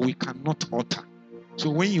that we cannot alter. So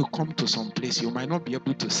when you come to some place, you might not be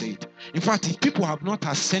able to say it. In fact, if people have not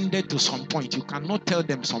ascended to some point, you cannot tell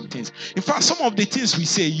them some things. In fact, some of the things we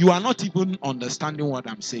say, you are not even understanding what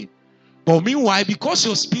I'm saying. But meanwhile, because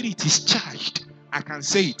your spirit is charged, I can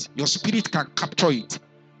say it. Your spirit can capture it.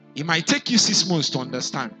 It might take you 6 months to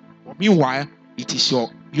understand. But meanwhile, it is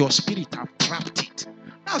your spirit have trapped it.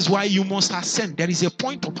 That's why you must ascend. There is a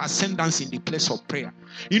point of ascendance in the place of prayer.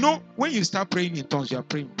 When you start praying in tongues, you are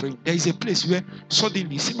praying. There is a place where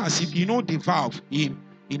suddenly it seems as if the valve in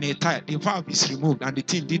a tire, the valve is removed and the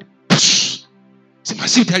thing did. Seems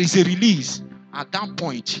as if there is a release. At that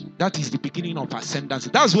point, that is the beginning of ascendance.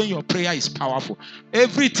 That's when your prayer is powerful.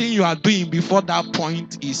 Everything you are doing before that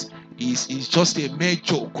point is just a mere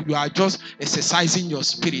joke. You are just exercising your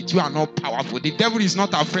spirit. You are not powerful. The devil is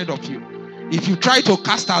not afraid of you. If you try to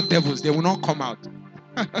cast out devils, they will not come out.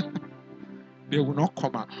 They will not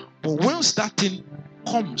come out. But once that thing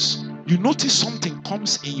comes, you notice something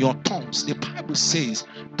comes in your tongues. The Bible says,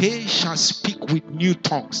 they shall speak with new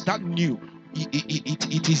tongues. That new,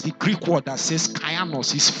 it is the Greek word that says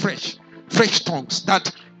kaianos, is fresh tongues.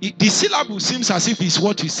 That the syllable seems as if it's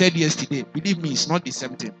what you said yesterday. Believe me, it's not the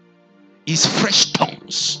same thing. It's fresh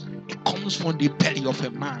tongues. It comes from the belly of a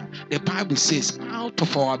man. The Bible says, out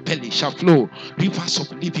of our belly shall flow rivers of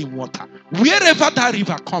living water. Wherever that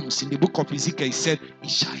river comes, in the book of Ezekiel, it said, it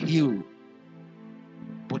shall heal.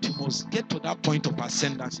 But you must get to that point of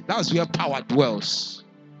ascendancy. That's where power dwells.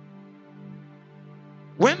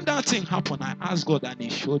 When that thing happened, I asked God and He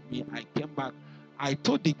showed me. I came back. I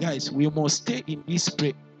told the guys, we must stay in this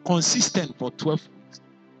prayer consistent for 12 weeks.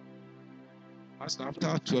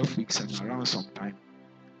 After 12 weeks and around some time,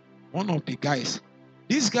 one of the guys,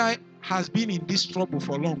 this guy has been in this trouble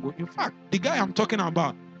for long. In fact, the guy I'm talking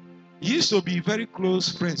about, he used to be very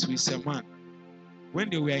close friends with some man when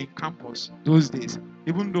they were in campus those days,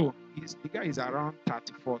 even though the guy is around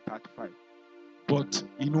 34, 35. But,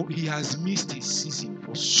 he has missed his season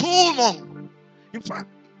for so long. In fact,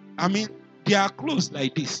 they are close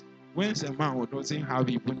like this. When a man who doesn't have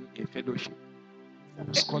even a fellowship, I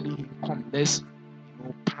was calling him, come, let's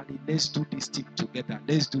let's do this thing together.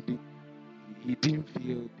 Let's do this. He didn't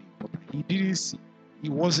feel the important. He didn't see. He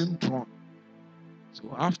wasn't drawn.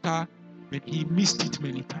 So after, when he missed it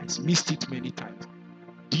many times.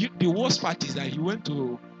 The worst part is that he went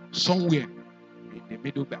to somewhere in the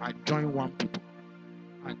middle and joined one people.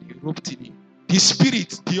 And he roped in. The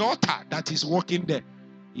spirit, the altar that is working there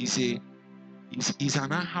is an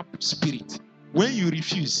Ahab spirit. When you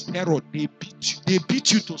refuse, Herod, they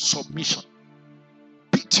beat you to submission.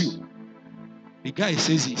 You. The guy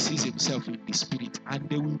says he sees himself in the spirit, and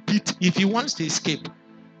they will beat. If he wants to escape,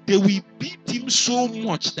 they will beat him so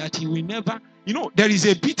much that he will never. There is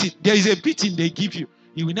a beating they give you.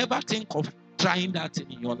 You will never think of trying that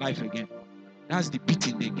in your life again. That's the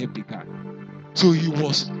beating they gave the guy. So we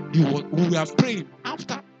were praying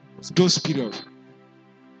after those periods.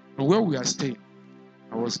 And where we are staying,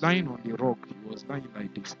 I was lying on the rock. He was lying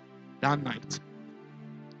like this. That night,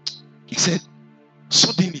 he said,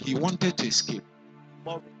 suddenly he wanted to escape.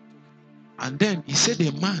 And then he said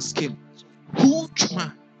a man came, huge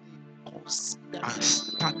man, and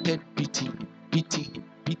started beating him.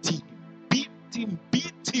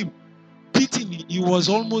 He was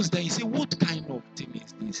almost there. He said, what kind of thing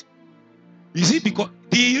is this? You see, because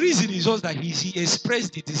the reason is just that he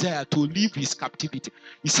expressed the desire to leave his captivity.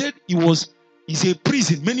 He said it's a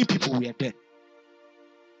prison. Many people were there.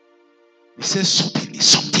 He said suddenly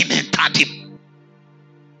something entered him.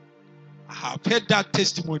 I have heard that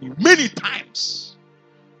testimony many times.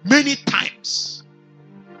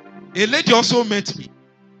 A lady also met me.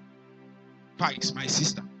 It's my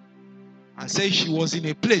sister. And said she was in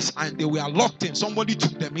a place and they were locked in. Somebody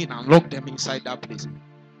took them in and locked them inside that place.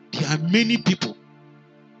 There are many people.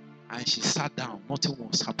 And she sat down. Nothing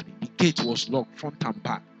was happening. The gate was locked front and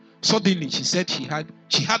back. Suddenly she said she had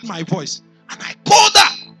my voice. And I called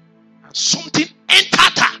her. And something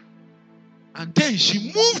entered her. And then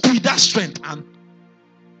she moved with that strength and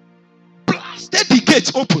blasted the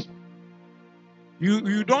gate open.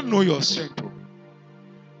 You don't know your strength.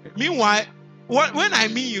 Meanwhile, when I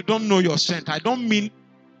mean you don't know your strength, I don't mean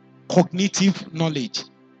cognitive knowledge.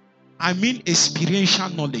 I mean experiential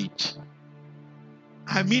knowledge.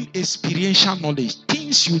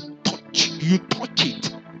 Things you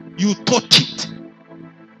touch it.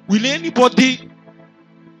 Will anybody,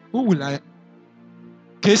 who will I?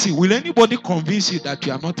 Casey, will anybody convince you that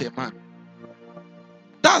you are not a man?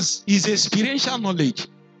 That is experiential knowledge.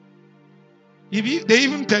 If they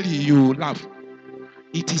even tell you, you laugh.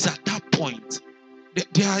 It is at that point.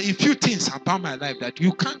 There are a few things about my life that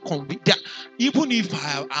you can't convince. Even if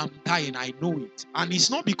I am dying, I know it. And it's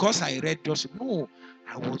not because I read just, no,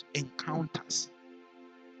 I was encounters.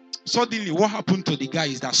 Suddenly, what happened to the guy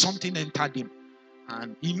is that something entered him.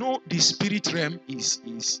 And the spirit realm is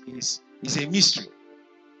a mystery.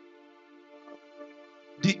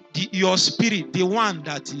 Your spirit, the one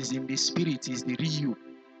that is in the spirit, is the real you.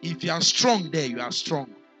 If you are strong there, you are strong.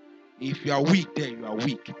 If you are weak there, you are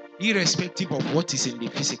weak. Irrespective of what is in the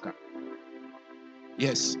physical.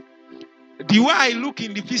 Yes. The way I look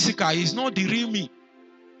in the physical is not the real me.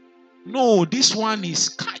 No, this one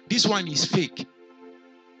is fake.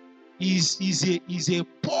 Is a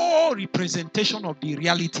poor representation of the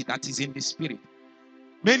reality that is in the spirit.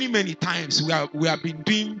 Many times we have been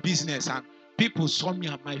doing business and people saw me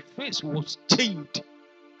and my face was changed.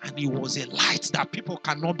 And it was a light that people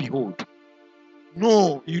cannot behold.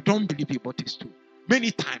 No, you don't believe it, but it's true. Many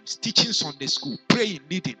times, teaching Sunday school, praying,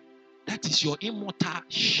 leading, that is your immortal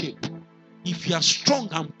shape. If you are strong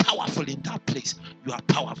and powerful in that place, you are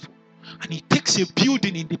powerful. And it takes a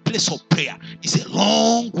building in the place of prayer. It's a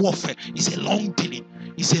long warfare. It's a long dealing.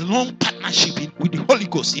 It's a long partnership with the Holy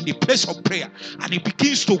Ghost in the place of prayer. And it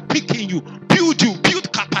begins to quicken you,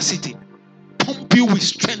 build capacity, pump you with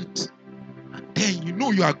strength. And then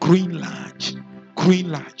know you are growing large. Growing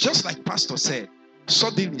large. Just like Pastor said,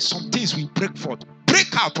 suddenly some things will break forth. Break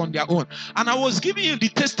out on their own. And I was giving you the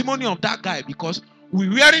testimony of that guy because we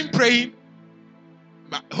weren't praying.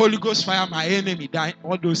 Holy Ghost fire, my enemy die.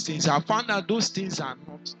 All those things. I found out those things are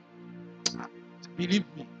not. Believe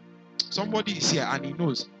me. Somebody is here and he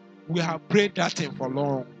knows. We have prayed that thing for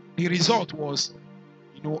long. The result was,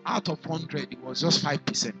 out of 100, it was just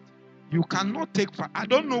 5%. You cannot take. I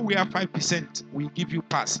don't know where 5% will give you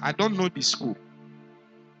pass. I don't know the school.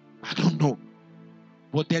 I don't know.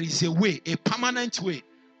 But there is a way, a permanent way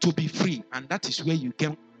to be free. And that is where you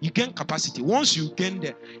gain capacity. Once you gain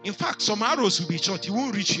there, in fact, some arrows will be shot. It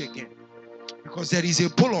won't reach you again. Because there is a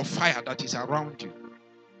ball of fire that is around you.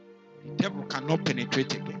 The devil cannot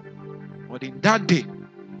penetrate again. But in that day,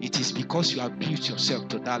 it is because you have built yourself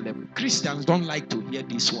to that level. Christians don't like to hear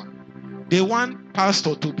this one. They want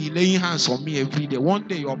pastor to be laying hands on me every day. One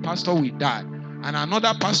day your pastor will die and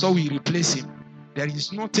another pastor will replace him. There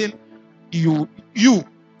is nothing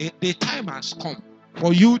the time has come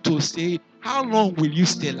for you to say, how long will you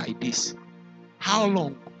stay like this? How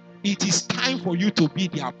long? It is time for you to be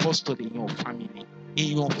the apostle in your family.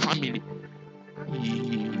 In your family.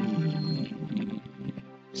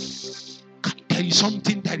 There is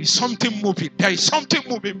something moving. There is something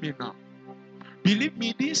moving me now. Believe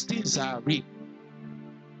me, these things are real.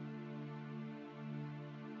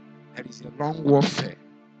 There is a long warfare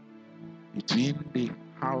between the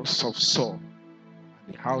house of Saul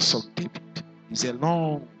and the house of David. It's a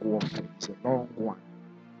long warfare. It's a long one.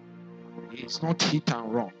 It's not hit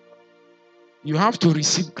and run. You have to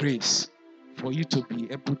receive grace for you to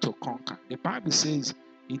be able to conquer. The Bible says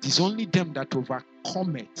it is only them that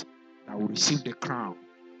overcome it that will receive the crown.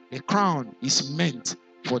 The crown is meant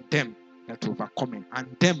for them that overcome it,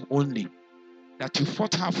 and them only. That you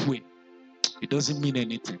fought halfway, it doesn't mean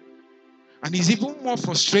anything. And it's even more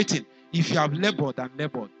frustrating if you have labored and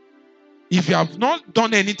labored. If you have not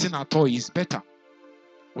done anything at all, it's better.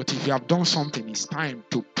 But if you have done something, it's time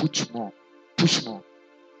to push more. Push more.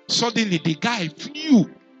 Suddenly the guy flew.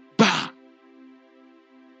 Bah!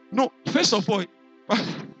 No, first of all,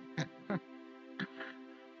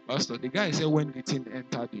 Pastor, the guy said when the thing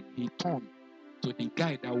entered him, he turned to the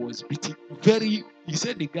guy that was beating he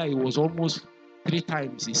said the guy was almost 3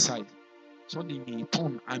 times his size. Suddenly he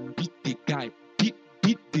turned and beat the guy. Beat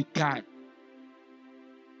the guy.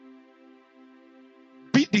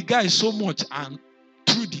 Beat the guy so much and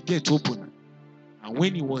threw the gate open. And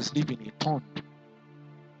when he was leaving, he turned.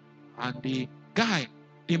 And the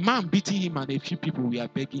man beating him and a few people were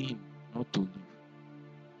begging him not to leave.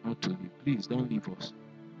 Not to leave. Please don't leave us.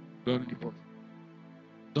 Don't leave us.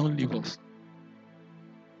 Don't leave us.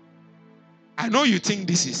 I know you think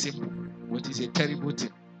this is simple, but it's a terrible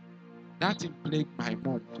thing. That thing plagued my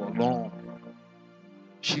mom for long.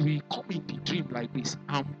 She will come in the dream like this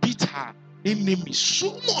and beat her enemy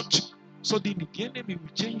so much. So the enemy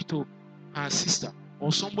will change to her sister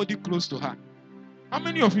or somebody close to her. How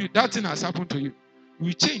many of you, that thing has happened to you?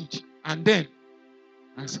 You change and then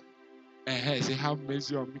say, have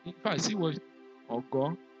mercy on me. In fact, see what, oh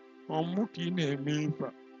God, I'm looking at me.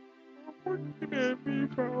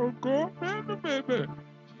 Oh God,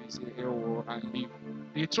 she say, and leave.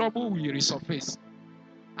 The trouble will resurface.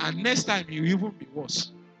 And next time you even be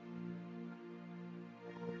worse.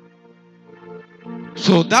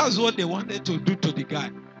 So that's what they wanted to do to the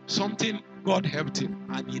guy. Something, God helped him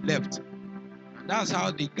and he left. And that's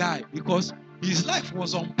how the guy, because his life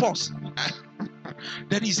was on pause.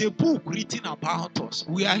 There is a book written about us.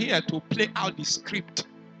 We are here to play out the script.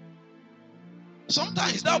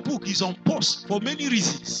 Sometimes that book is on pause for many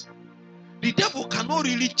reasons. The devil cannot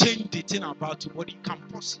really change the thing about you, but he can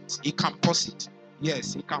pause it. He can pause it.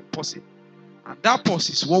 Yes, he can pause it. And that pause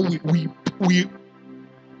is what we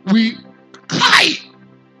cry.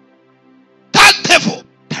 That devil,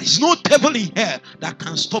 there is no devil in hell that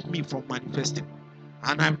can stop me from manifesting.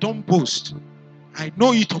 And I don't boast. I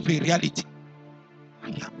know it of a reality. I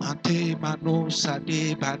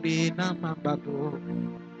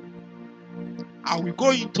will go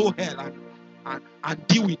into hell and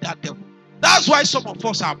deal with that devil. That's why some of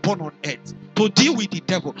us are born on earth, to deal with the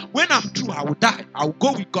devil. When I'm through, I will die. I will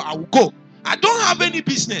go with God. I will go. I don't have any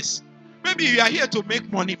business. Maybe you are here to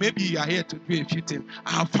make money. Maybe you are here to do a few things.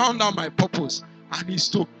 I have found out my purpose, and it's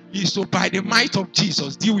to by the might of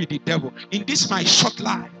Jesus deal with the devil. In this my short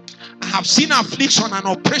life, I have seen affliction and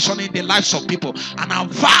oppression in the lives of people, and I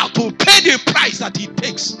vow to pay the price that it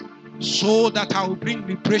takes, so that I will bring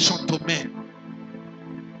liberation to men.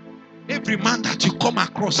 Every man that you come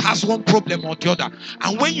across has one problem or the other,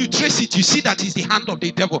 and when you trace it, you see that it's the hand of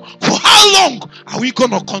the devil. For how long are we going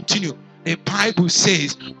to continue? The Bible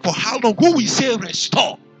says, for how long? Who will say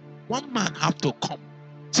restore? One man have to come.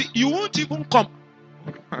 See, you won't even come.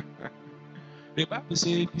 The Bible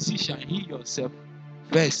says, physician, heal yourself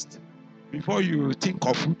first before you think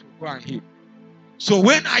of who to go and heal. So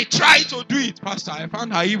when I try to do it, Pastor, I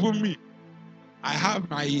found out even me, I have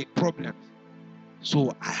my problems.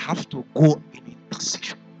 So I have to go in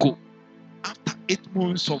intercession. Go. After 8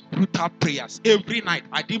 months of brutal prayers, every night,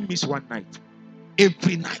 I didn't miss one night.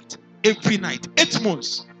 Every night, 8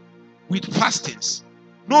 months with fastings,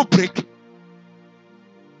 no break.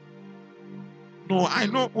 No, I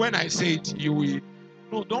know when I say it, you will.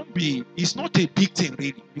 No, don't be. It's not a big thing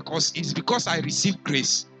really, because it's because I received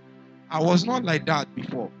grace. I was not like that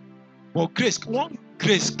before, but grace. One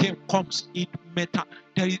grace comes in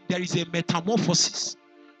there is a metamorphosis.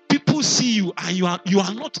 People see you and you are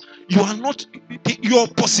not. Your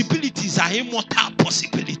possibilities are immortal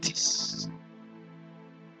possibilities.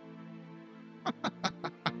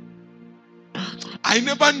 I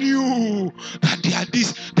never knew that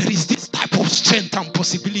there is this type of strength and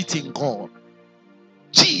possibility in God.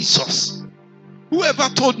 Jesus. Whoever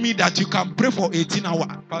told me that you can pray for 18 hours,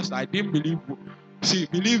 Pastor, I didn't believe you. See,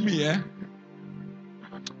 believe me,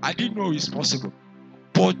 I didn't know it's possible.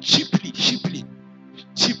 But cheaply.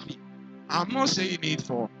 I'm not saying it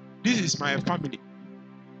for, this is my family.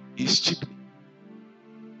 It's cheaply.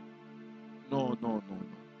 No.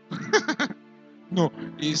 No,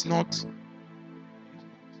 it's not.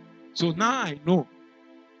 So now I know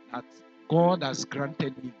that God has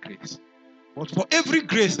granted me grace. But for every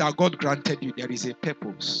grace that God granted you, there is a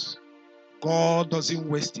purpose. God doesn't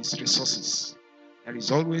waste his resources. There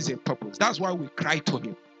is always a purpose. That's why we cry to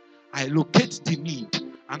him. I locate the need,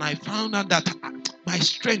 and I found out that my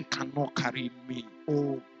strength cannot carry me.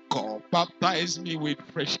 Oh God, baptize me with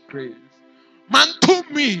fresh grace. Mantle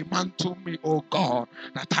me, oh God,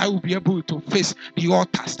 that I will be able to face the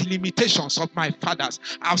altars, the limitations of my fathers.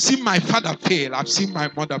 I've seen my father fail. I've seen my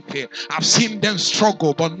mother fail. I've seen them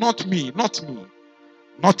struggle, but not me.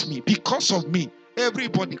 Because of me,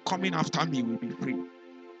 everybody coming after me will be free.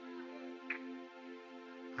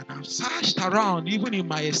 And I've searched around, even in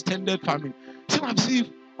my extended family. See,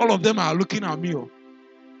 all of them are looking at me.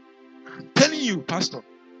 I'm telling you, Pastor.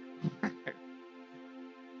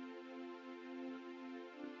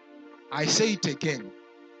 I say it again.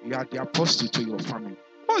 You are the apostle to your family.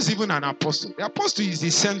 What's even an apostle? The apostle is the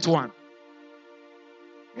sent one.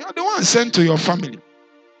 You are the one sent to your family.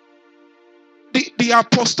 The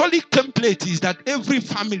apostolic template is that every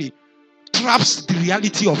family traps the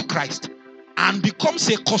reality of Christ and becomes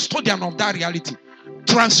a custodian of that reality.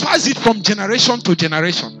 Transfers it from generation to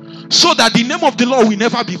generation so that the name of the Lord will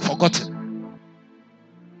never be forgotten.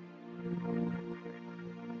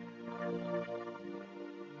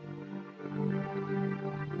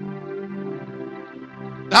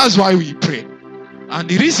 That's why we pray. And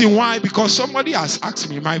the reason why, because somebody has asked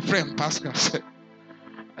me, my friend Pascal said,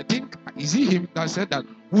 I think, is it him that said that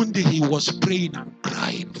one day he was praying and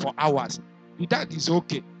crying for hours. The dad is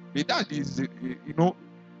okay. The dad is,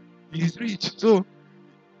 he's rich. So,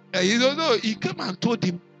 he came and told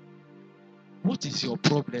him, what is your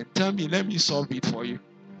problem? Tell me, let me solve it for you.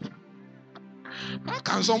 How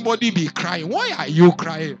can somebody be crying? Why are you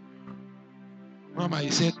crying? Mama,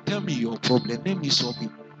 he said, tell me your problem. Let me solve it.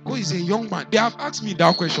 Because he's a young man. They have asked me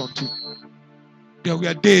that question too. There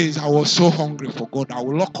were days I was so hungry for God. I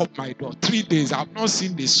will lock up my door. 3 days, I have not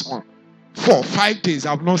seen the sun. 4, 5 days,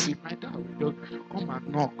 I have not seen my dad. Will come and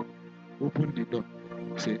knock. Open the door.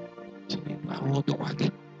 Say, Jimmy, I want to work.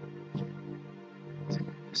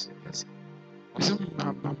 Yes. I said,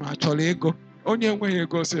 Mama, actually, go. Only when you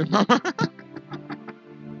go, say, Mama.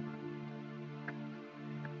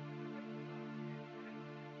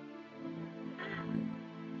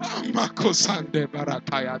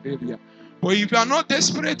 But if you are not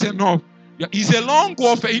desperate enough, it's a long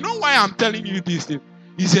warfare. You know why I'm telling you this thing?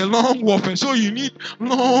 It's a long warfare. So you need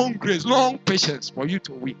long grace, long patience for you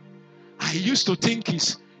to win. I used to think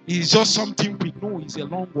it's just something we know. It's a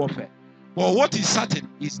long warfare. But what is certain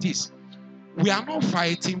is this. We are not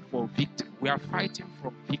fighting for victory. We are fighting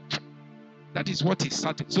for victory. That is what is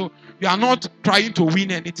certain. So you are not trying to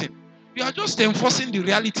win anything. You are just enforcing the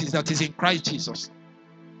realities that is in Christ Jesus.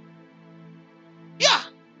 Yeah.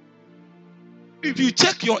 If you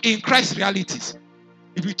check your in Christ realities,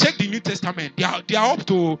 if you check the New Testament, they are up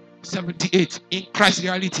to 78 in Christ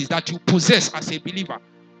realities that you possess as a believer.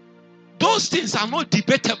 Those things are not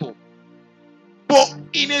debatable. But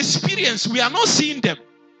in experience, we are not seeing them.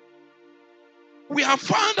 we have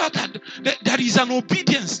found out that there is an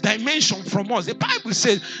obedience dimension from us. The Bible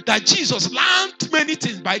says that Jesus learned many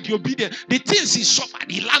things by the obedience. The things he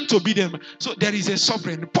suffered, he learned obedience. So there is a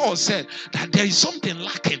suffering. Paul said that there is something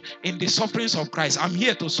lacking in the sufferings of Christ. I'm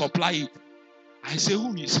here to supply it. I say,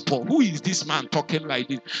 who is Paul? Who is this man talking like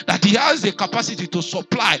this? That he has the capacity to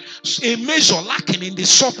supply a measure lacking in the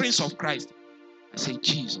sufferings of Christ. I say,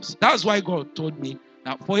 Jesus. That's why God told me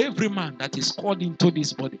that for every man that is called into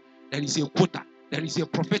this body, there is a quota. There is a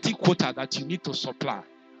prophetic quota that you need to supply.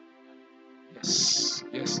 Yes.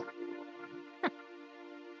 Yes.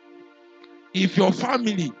 If your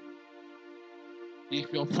family, may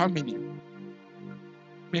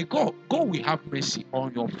God will have mercy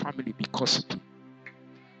on your family because of you.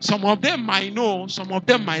 Some of them might know, some of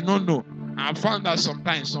them might not know. I found that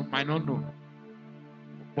sometimes some might not know.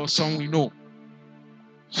 But some we know.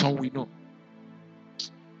 Some we know.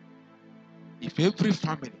 If every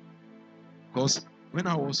family, because when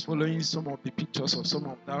I was following some of the pictures of some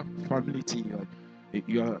of that family thing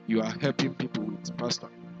you are helping people with, Pastor.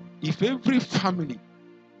 If every family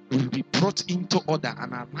will be brought into order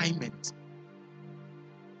and alignment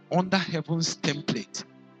under heaven's template,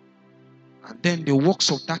 and then the works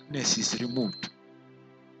of darkness is removed,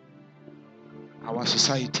 our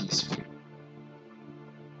society is free.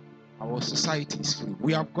 Our society is free.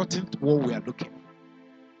 We have gotten to what we are looking for.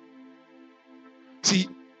 See,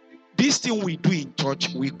 this thing we do in church,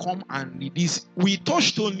 we come and release. We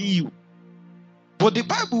touched only you. But the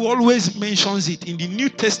Bible always mentions it in the New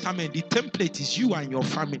Testament. The template is you and your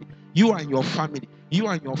family. You and your family. You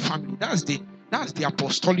and your family. That's the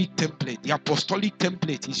apostolic template. The apostolic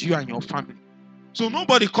template is you and your family. So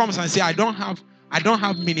nobody comes and say, I don't have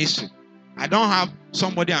ministry. I don't have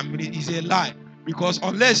somebody and ministry. It's a lie. Because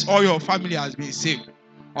unless all your family has been saved,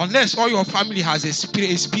 unless all your family has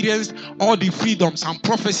experienced all the freedoms and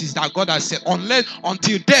prophecies that God has said,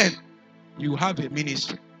 until then, you have a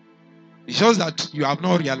ministry. It's just that you have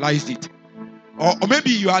not realized it. Or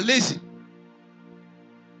maybe you are lazy.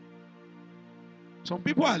 Some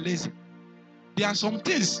people are lazy. There are some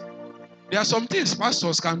things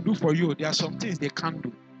pastors can do for you. There are some things they can't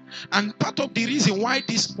do. And part of the reason why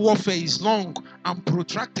this warfare is long and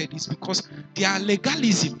protracted is because there are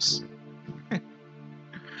legalisms.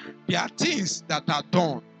 There are things that are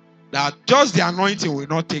done that just the anointing will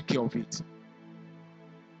not take care of it.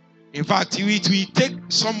 In fact, it will take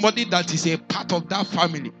somebody that is a part of that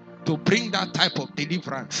family to bring that type of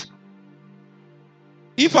deliverance.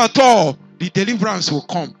 If at all the deliverance will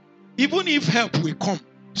come, even if help will come,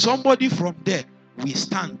 somebody from there will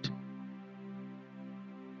stand.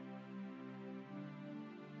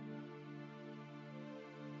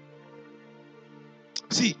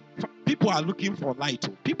 See, people are looking for light.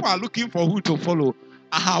 People are looking for who to follow.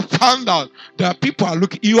 I have found out that people are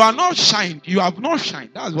looking. You are not shined. You have not shined.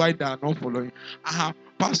 That's why they are not following.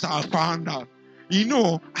 Pastor, I found out.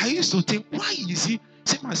 I used to think, why is it?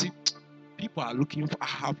 Same as if people are looking for.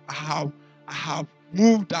 I have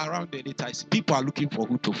moved around the data. People are looking for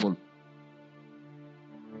who to follow.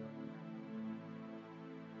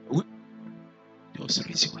 Just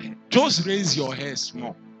raise your head. Just raise your head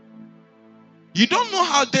small. You don't know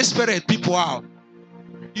how desperate people are.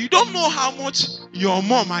 You don't know how much your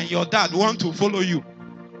mom and your dad want to follow you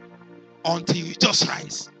until you just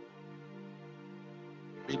rise.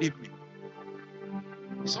 Believe me.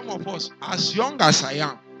 Some of us, as young as I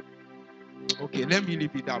am, okay, let me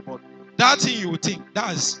leave it that, but that thing you think,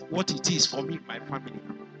 that's what it is for me, my family.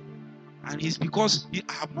 And it's because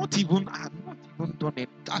I have not even done it.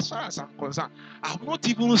 As far as I'm concerned, I have not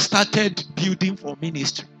even started building for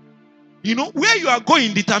ministry. Where you are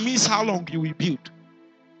going determines how long you will build.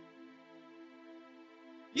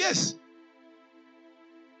 Yes.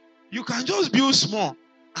 You can just build small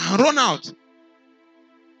and run out.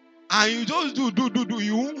 And you just do.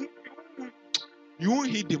 You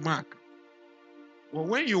won't hit the mark. But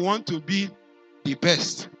when you want to be the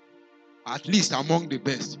best, at least among the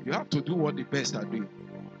best, you have to do what the best are doing.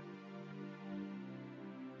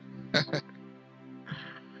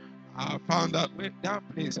 I found out that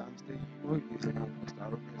place I'm staying, is in Mr.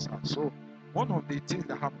 Roman's house. So one of the things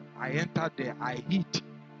that happened, I entered there, I hid.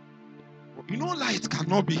 Light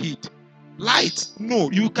cannot be hid. Light, no,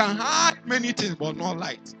 you can hide many things, but not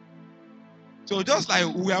light. So just like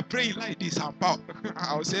we are praying like this, and power,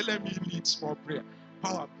 I'll say, let me lead small prayer.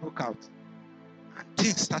 Power broke out. And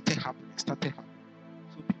things started happening. So people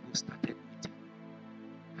started meeting.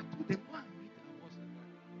 I told them, why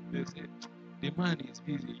meet? They said, the man is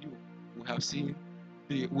busy. We have seen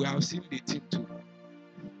the team too.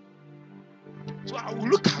 So I will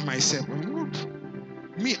look at myself and look.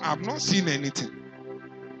 Me, I've not seen anything.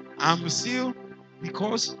 I'm still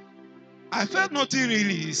because I felt nothing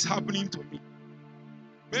really is happening to me.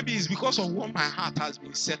 Maybe it's because of what my heart has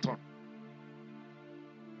been set on.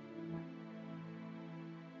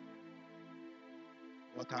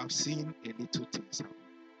 But I've seen a little things happen.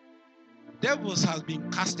 Devils has been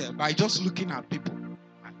casted by just looking at people.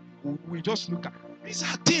 We just look at. These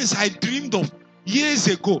are things I dreamed of years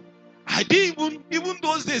ago. I didn't even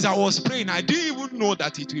those days I was praying, I didn't even know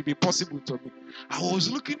that it will be possible to me. I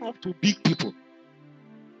was looking up to big people.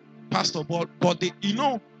 Pastor, but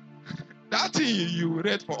that thing you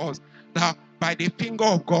read for us, that by the finger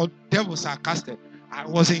of God, devils are casted. I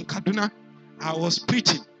was in Kaduna, I was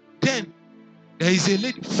preaching. Then there is a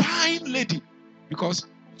lady, fine lady, because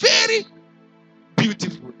very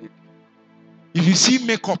beautiful lady. If you see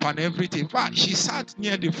makeup and everything, in fact, she sat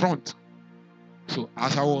near the front. So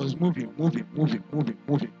as I was moving,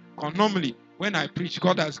 because normally when I preach,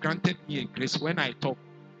 God has granted me a grace. When I talk,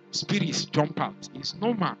 spirits jump out. It's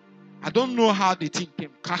normal. I don't know how the thing came.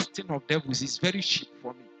 Casting of devils is very cheap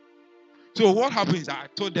for me. So what happens? I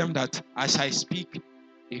told them that as I speak,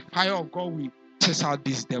 a fire of God will chase out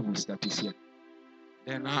these devils that is here.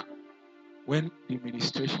 Then when the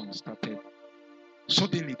ministration started,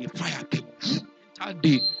 suddenly the fire came.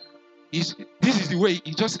 This is the way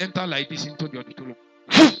it just entered like this into the auditorium.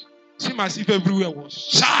 Seems as if everywhere was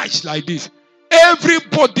charged like this.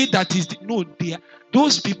 Everybody that is there,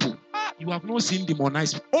 those people, you have not seen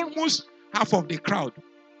demonized. Almost half of the crowd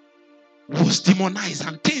was demonized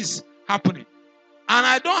and things happening. And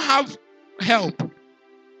I don't have help.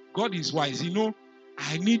 God is wise.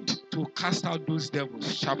 I need to cast out those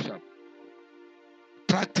devils sharp.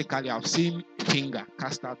 Practically, I've seen finger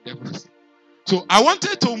cast out devils. So I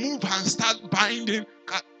wanted to move and start binding.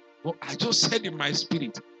 But I just said in my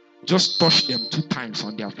spirit, just touch them 2 times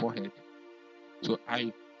on their forehead. So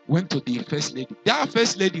I went to the first lady. That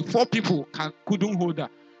first lady, 4 people couldn't hold her.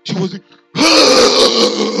 She was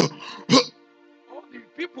all the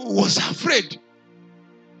people was afraid.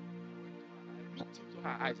 I looked into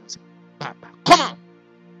her eyes and said, Baba, come out.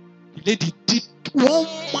 The lady did one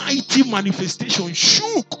mighty manifestation,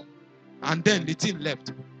 shook, and then the thing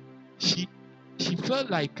left. She felt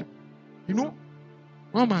like,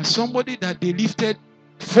 Mama, somebody that they lifted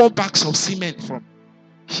 4 bags of cement from.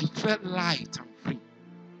 She felt light and free.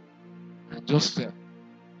 And just fell.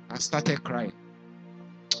 And started crying.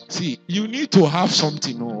 See, you need to have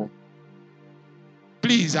something. Oh.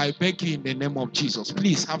 Please, I beg you in the name of Jesus.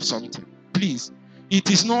 Please have something. Please. It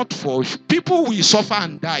is not for people will suffer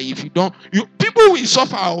and die if you don't. People will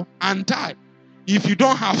suffer and die if you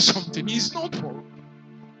don't have something. It's not for.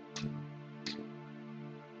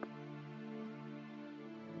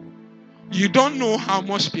 You don't know how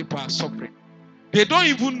much people are suffering. They don't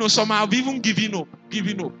even know. Some have even given up.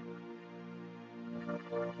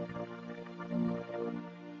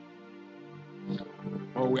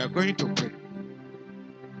 Oh, we are going to pray.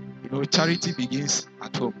 Charity begins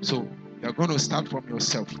at home. So you are going to start from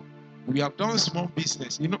yourself. We have done small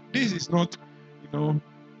business. This is not, for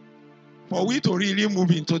we to really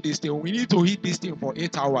move into this thing, we need to hit this thing for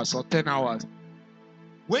 8 hours or 10 hours.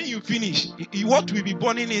 When you finish, what will be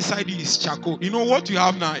burning inside you is charcoal. What you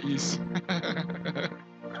have now is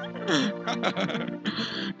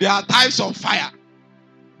there are types of fire.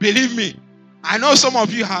 Believe me, I know some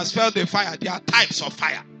of you has felt the fire. There are types of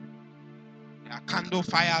fire. There are candle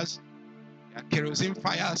fires, there are kerosene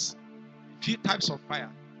fires, a few types of fire.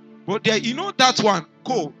 But there, that one,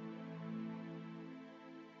 coal.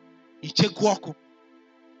 Udechukwu.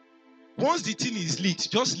 Once the thing is lit,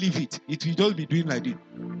 just leave it. It will just be doing like this.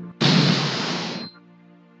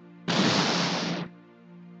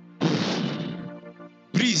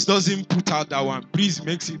 Breeze doesn't put out that one. Breeze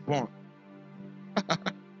makes it burn.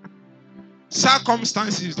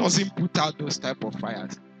 Circumstances doesn't put out those type of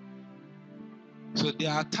fires. So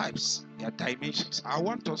there are types, there are dimensions. I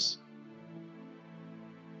want us.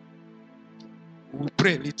 We'll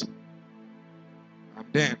pray a little. And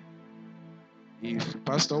then, if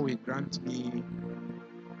Pastor will grant me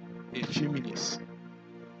a few minutes,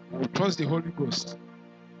 we'll trust the Holy Ghost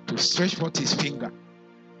to stretch forth his finger.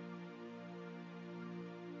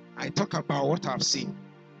 I talk about what I've seen.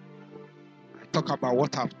 I talk about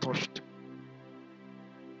what I've touched.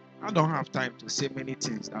 I don't have time to say many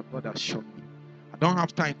things that God has shown me. I don't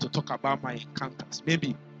have time to talk about my encounters.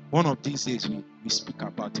 Maybe one of these days we speak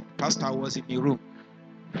about it. Pastor was in the room.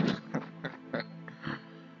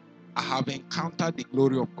 I have encountered the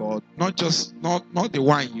glory of God. Not the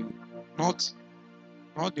one not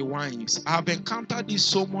the one you see. I have encountered this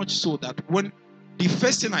so much so that when the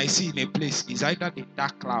first thing I see in a place is either the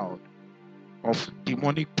dark cloud of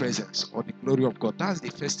demonic presence or the glory of God. That's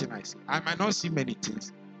the first thing I see. I might not see many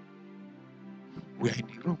things. We are in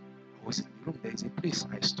the room. I was in the room. There is a place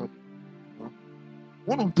I studied. You know?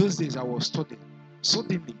 One of those days I was studying.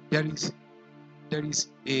 Suddenly there is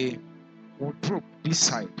a wardrobe this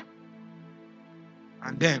side,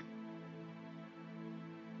 and then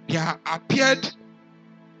there appeared.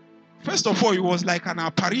 First of all, it was like an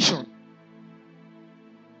apparition.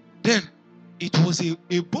 Then it was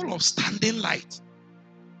a ball of standing light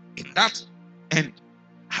in that end.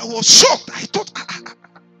 I was shocked. I thought,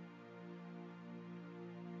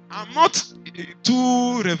 I'm not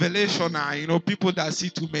too revelational, people that see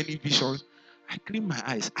too many visions. I cleaned my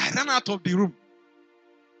eyes. I ran out of the room.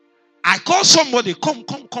 I called somebody, come.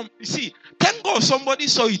 You see, thank God somebody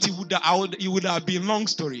saw it. It would have been a long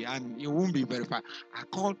story and it won't be verified. I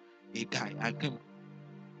called a guy. I came.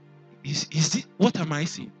 Is it? What am I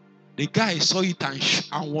seeing? The guy saw it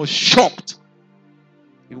and was shocked.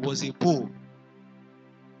 It was a pole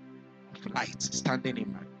of light standing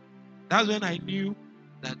in my. That's when I knew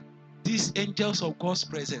that these angels of God's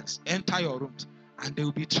presence enter your rooms and they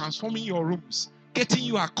will be transforming your rooms, getting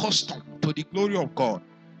you accustomed to the glory of God.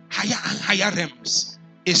 Higher and higher realms,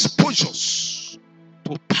 exposures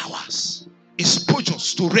to powers,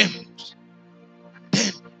 exposures to realms.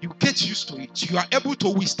 Then you get used to it. You are able to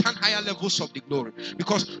withstand higher levels of the glory,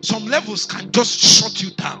 because some levels can just shut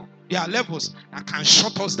you down. There are levels that can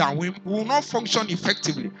shut us down. We will not function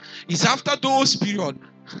effectively. It's after those periods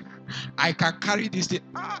I can carry this thing.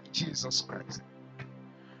 Jesus Christ.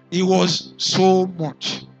 It was so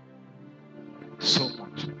much. So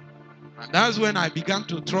much. And that's when I began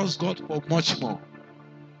to trust God for much more.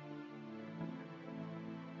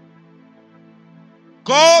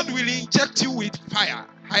 God will inject you with fire,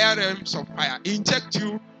 higher realms of fire. Inject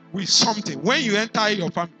you with something. When you enter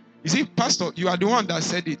your family, you see, Pastor, you are the one that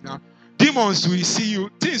said it now. Demons will see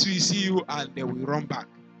you, things will see you, and they will run back.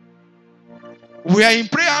 We are in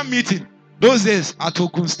prayer meeting those days at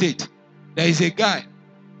Ogun State. There is a guy,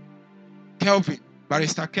 Kelvin,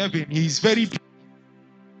 Barrister Kelvin. He is very big.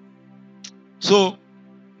 So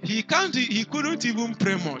he couldn't even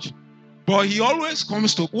pray much. But he always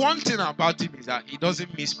comes to, one thing about him is that he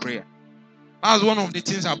doesn't miss prayer. That's one of the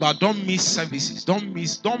things about, don't miss services. Don't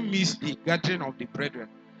miss the gathering of the brethren.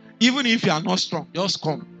 Even if you are not strong, just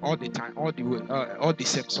come all the time, all the way, all the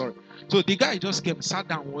same, sorry. So the guy just came, sat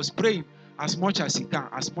down, was praying as much as he can.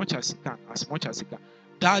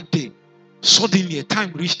 That day, suddenly a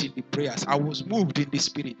time reached in the prayers. I was moved in the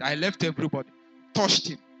spirit. I left everybody, touched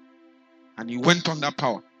him, and he went under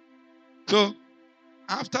power. So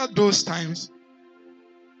after those times,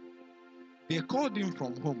 they called him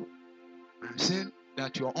from home and said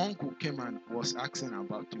that your uncle came and was asking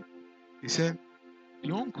about you. He said,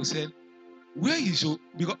 the uncle said, where is your,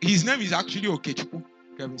 because his name is actually Udechukwu.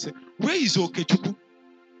 Kevin said, where is Udechukwu?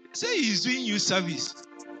 He said, he's doing youth service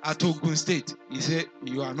at Ogun State. He said,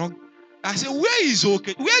 you are not. I said, where is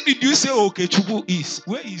Udechukwu? Where did you say Udechukwu is?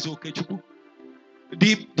 Where is Udechukwu?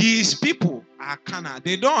 These people are Kana.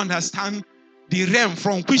 They don't understand the realm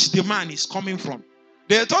from which the man is coming from.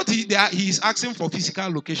 They thought he is asking for physical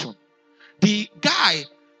location. The guy,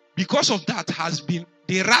 because of that, has been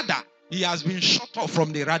the radar. He has been shut off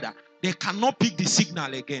from the radar. They cannot pick the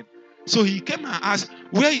signal again. So he came and asked,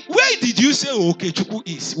 where did you say Udechukwu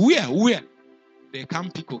is? Where? They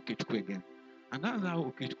can't pick Udechukwu again. And that's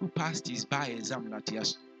how Udechukwu passed his bar exam that he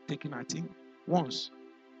has taken, I think, once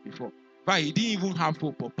before. But he didn't even have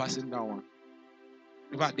hope of passing that one.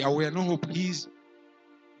 In fact, there were no hope. His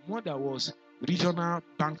mother was regional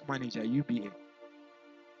bank manager, UBA.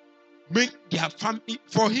 Make their family,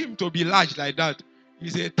 for him to be large like that,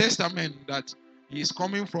 is a testament that he is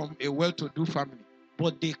coming from a well-to-do family.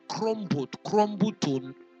 But they crumbled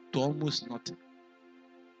to almost nothing.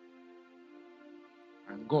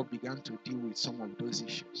 And God began to deal with some of those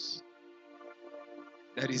issues.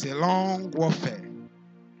 There is a long warfare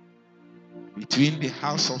between the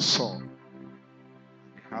house of Saul and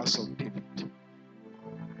the house of David.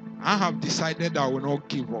 I have decided I will not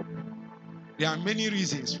give up. There are many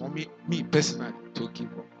reasons for me personally to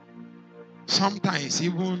give up. Sometimes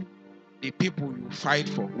even the people you fight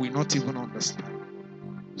for will not even understand.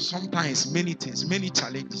 Sometimes many things, many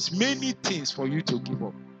challenges, many things for you to give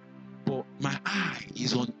up. But my eye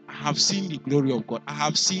is on, I have seen the glory of God. I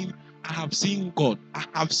have seen God. I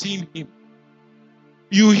have seen him.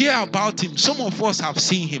 You hear about him. Some of us have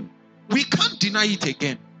seen him. We can't deny it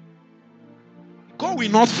again. God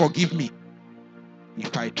will not forgive me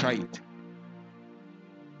if I try it.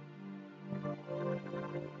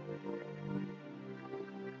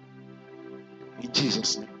 In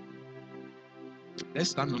Jesus' name.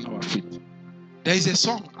 Let's stand on our feet. There is a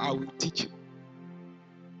song I will teach you.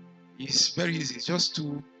 It's very easy. It's just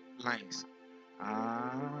 2 lines.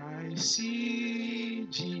 I see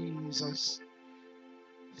Jesus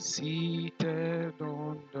seated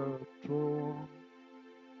on the throne.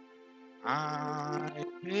 I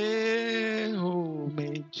pay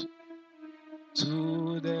homage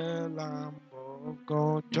to the Lamb of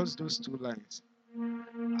God. Just those 2 lines.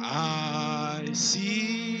 I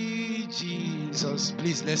see Jesus.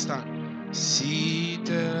 Please, let's stand.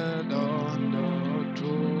 Seated on the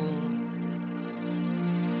throne.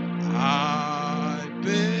 I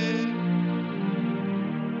pay.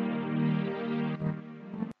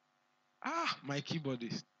 My keyboard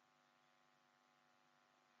is.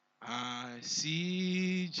 I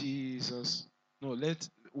see Jesus. No,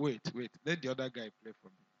 wait. Let the other guy play for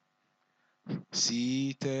me.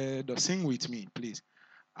 Seated. Sing with me, please.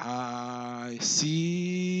 I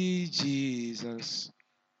see Jesus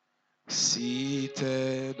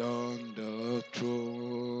seated on the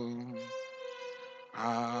throne.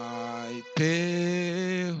 I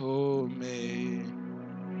pay homage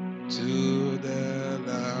to the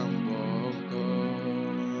Lamb of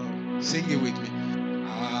God. Sing it with me.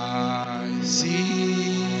 I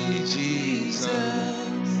see Jesus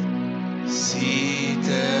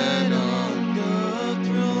seated on the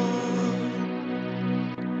throne.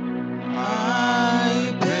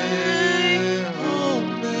 I pay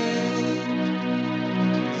homage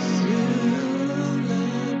to the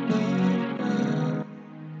Lamb of God.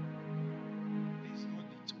 It's not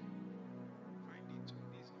the tone. Find the tone.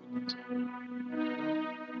 It's not the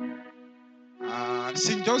tone.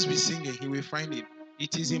 Sing, just be singing. He will find it.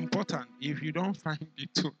 It is important. If you don't find the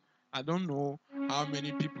tune, I don't know how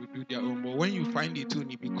many people do their own, but when you find the tune,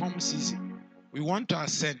 it becomes easy. We want to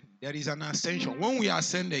ascend. There is an ascension. When we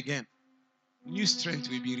ascend again, new strength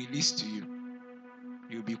will be released to you.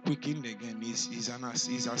 You'll be quickened again. It's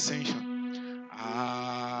ascension.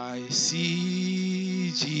 I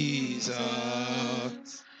see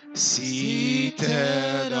Jesus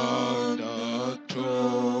seated on the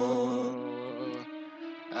throne.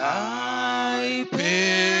 I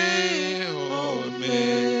pay homage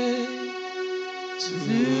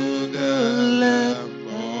to the Lamb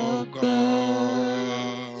of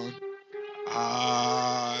God.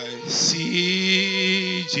 I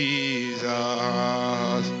see Jesus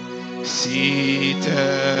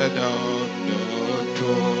seated on the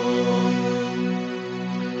throne.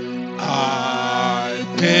 I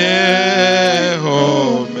pay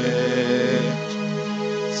homage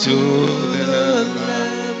to the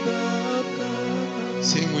Lamb of God.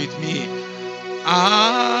 Sing with me.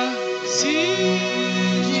 I